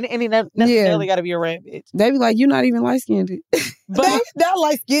it ain't necessarily got to be a red bitch. They be like, you're not even light skinned. But that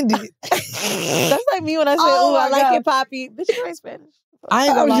light skinned. That's like me when I say, "Oh, I like it, Poppy." Bitch, you ain't Spanish. I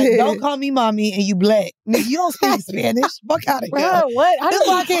ain't gonna lie. Don't call me mommy and you black. Nigga, you don't speak Spanish. Fuck out of here. Bro, what? This is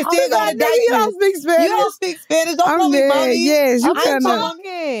why I can't stand on the date. You don't speak Spanish. You don't speak Spanish. Don't call me mommy. Yes, you I'm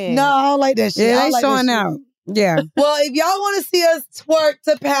talking. No, I don't like that shit. Yeah, they like showing out. Yeah. Well, if y'all want to see us twerk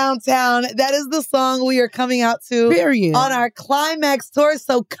to Pound Town, that is the song we are coming out to on our Climax tour.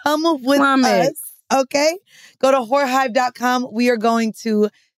 So come with us, okay? Go to whorehive.com. We are going to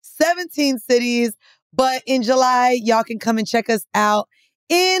 17 cities, but in July, y'all can come and check us out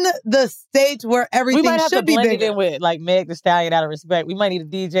in the states where everything should be bigger. We might have to blend it in with like Meg Thee Stallion out of respect. We might need a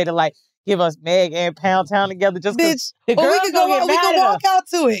DJ to like give us Meg and Pound Town together just bitch. Or we can walk out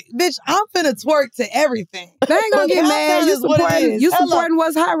to it. Bitch, I'm finna twerk to everything. They ain't gonna get mad. You supporting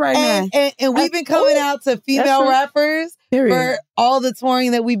what's hot right now. And we've been coming out to female rappers for all the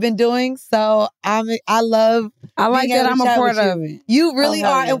touring that we've been doing. So I like that I'm a part of it. You really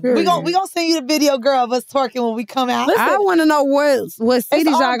are. And we gonna send you the video, girl, of us twerking when we come out. Listen, I want to know what cities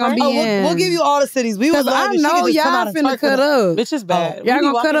y'all gonna be in. We'll give you all the cities. We was I know y'all finna cut up. Bitch is bad. Y'all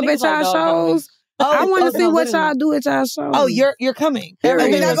gonna cut up at y'all shows. I want to see what y'all do at y'all shows. Oh, you're coming. And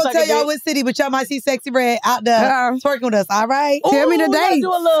we're not gonna tell y'all what city, but y'all might see Sexyy Red out there twerking with us. All right. Tell me the date. Do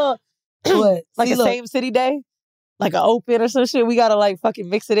a little what? Like a same city day. Like an open or some shit, we gotta like fucking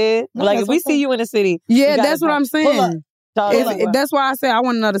mix it in. No, like if we see you in the city, that's what I'm saying. That's why I say I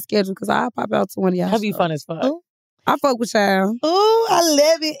want to know the schedule because I'll pop out to one of y'all. That'd be fun as fuck. I fuck with y'all. Oh, I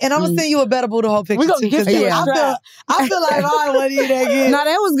love it, and I'm gonna send you a better boo the whole picture. We gonna get you. I feel like I wasn't even that good. No,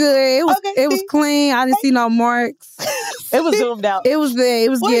 that was good. It was clean. I didn't see no marks. It was zoomed out. It was there.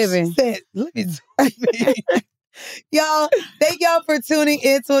 It was given. Look at me. Y'all, thank y'all for tuning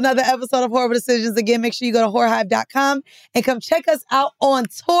in to another episode of Horrible Decisions. Again, make sure you go to whorehive.com and come check us out on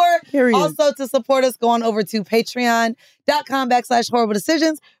tour. Period. Also, to support us, go on over to patreon.com/horrible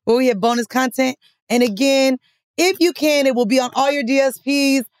decisions where we have bonus content. And again, if you can, it will be on all your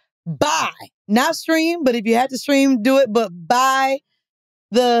DSPs. Buy, not stream, but if you have to stream, do it. But buy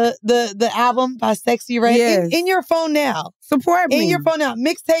the album by Sexyy Red in your phone now. Support me. In your phone now.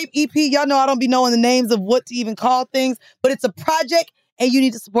 Mixtape, EP. Y'all know I don't be knowing the names of what to even call things, but it's a project and you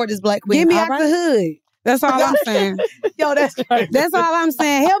need to support this Black queen. Get me out the hood. That's all I'm saying. Yo, that's crazy. That's all I'm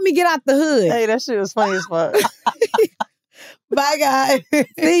saying. Help me get out the hood. Hey, that shit was funny as fuck. Bye, guys.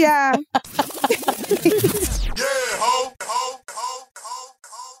 See y'all.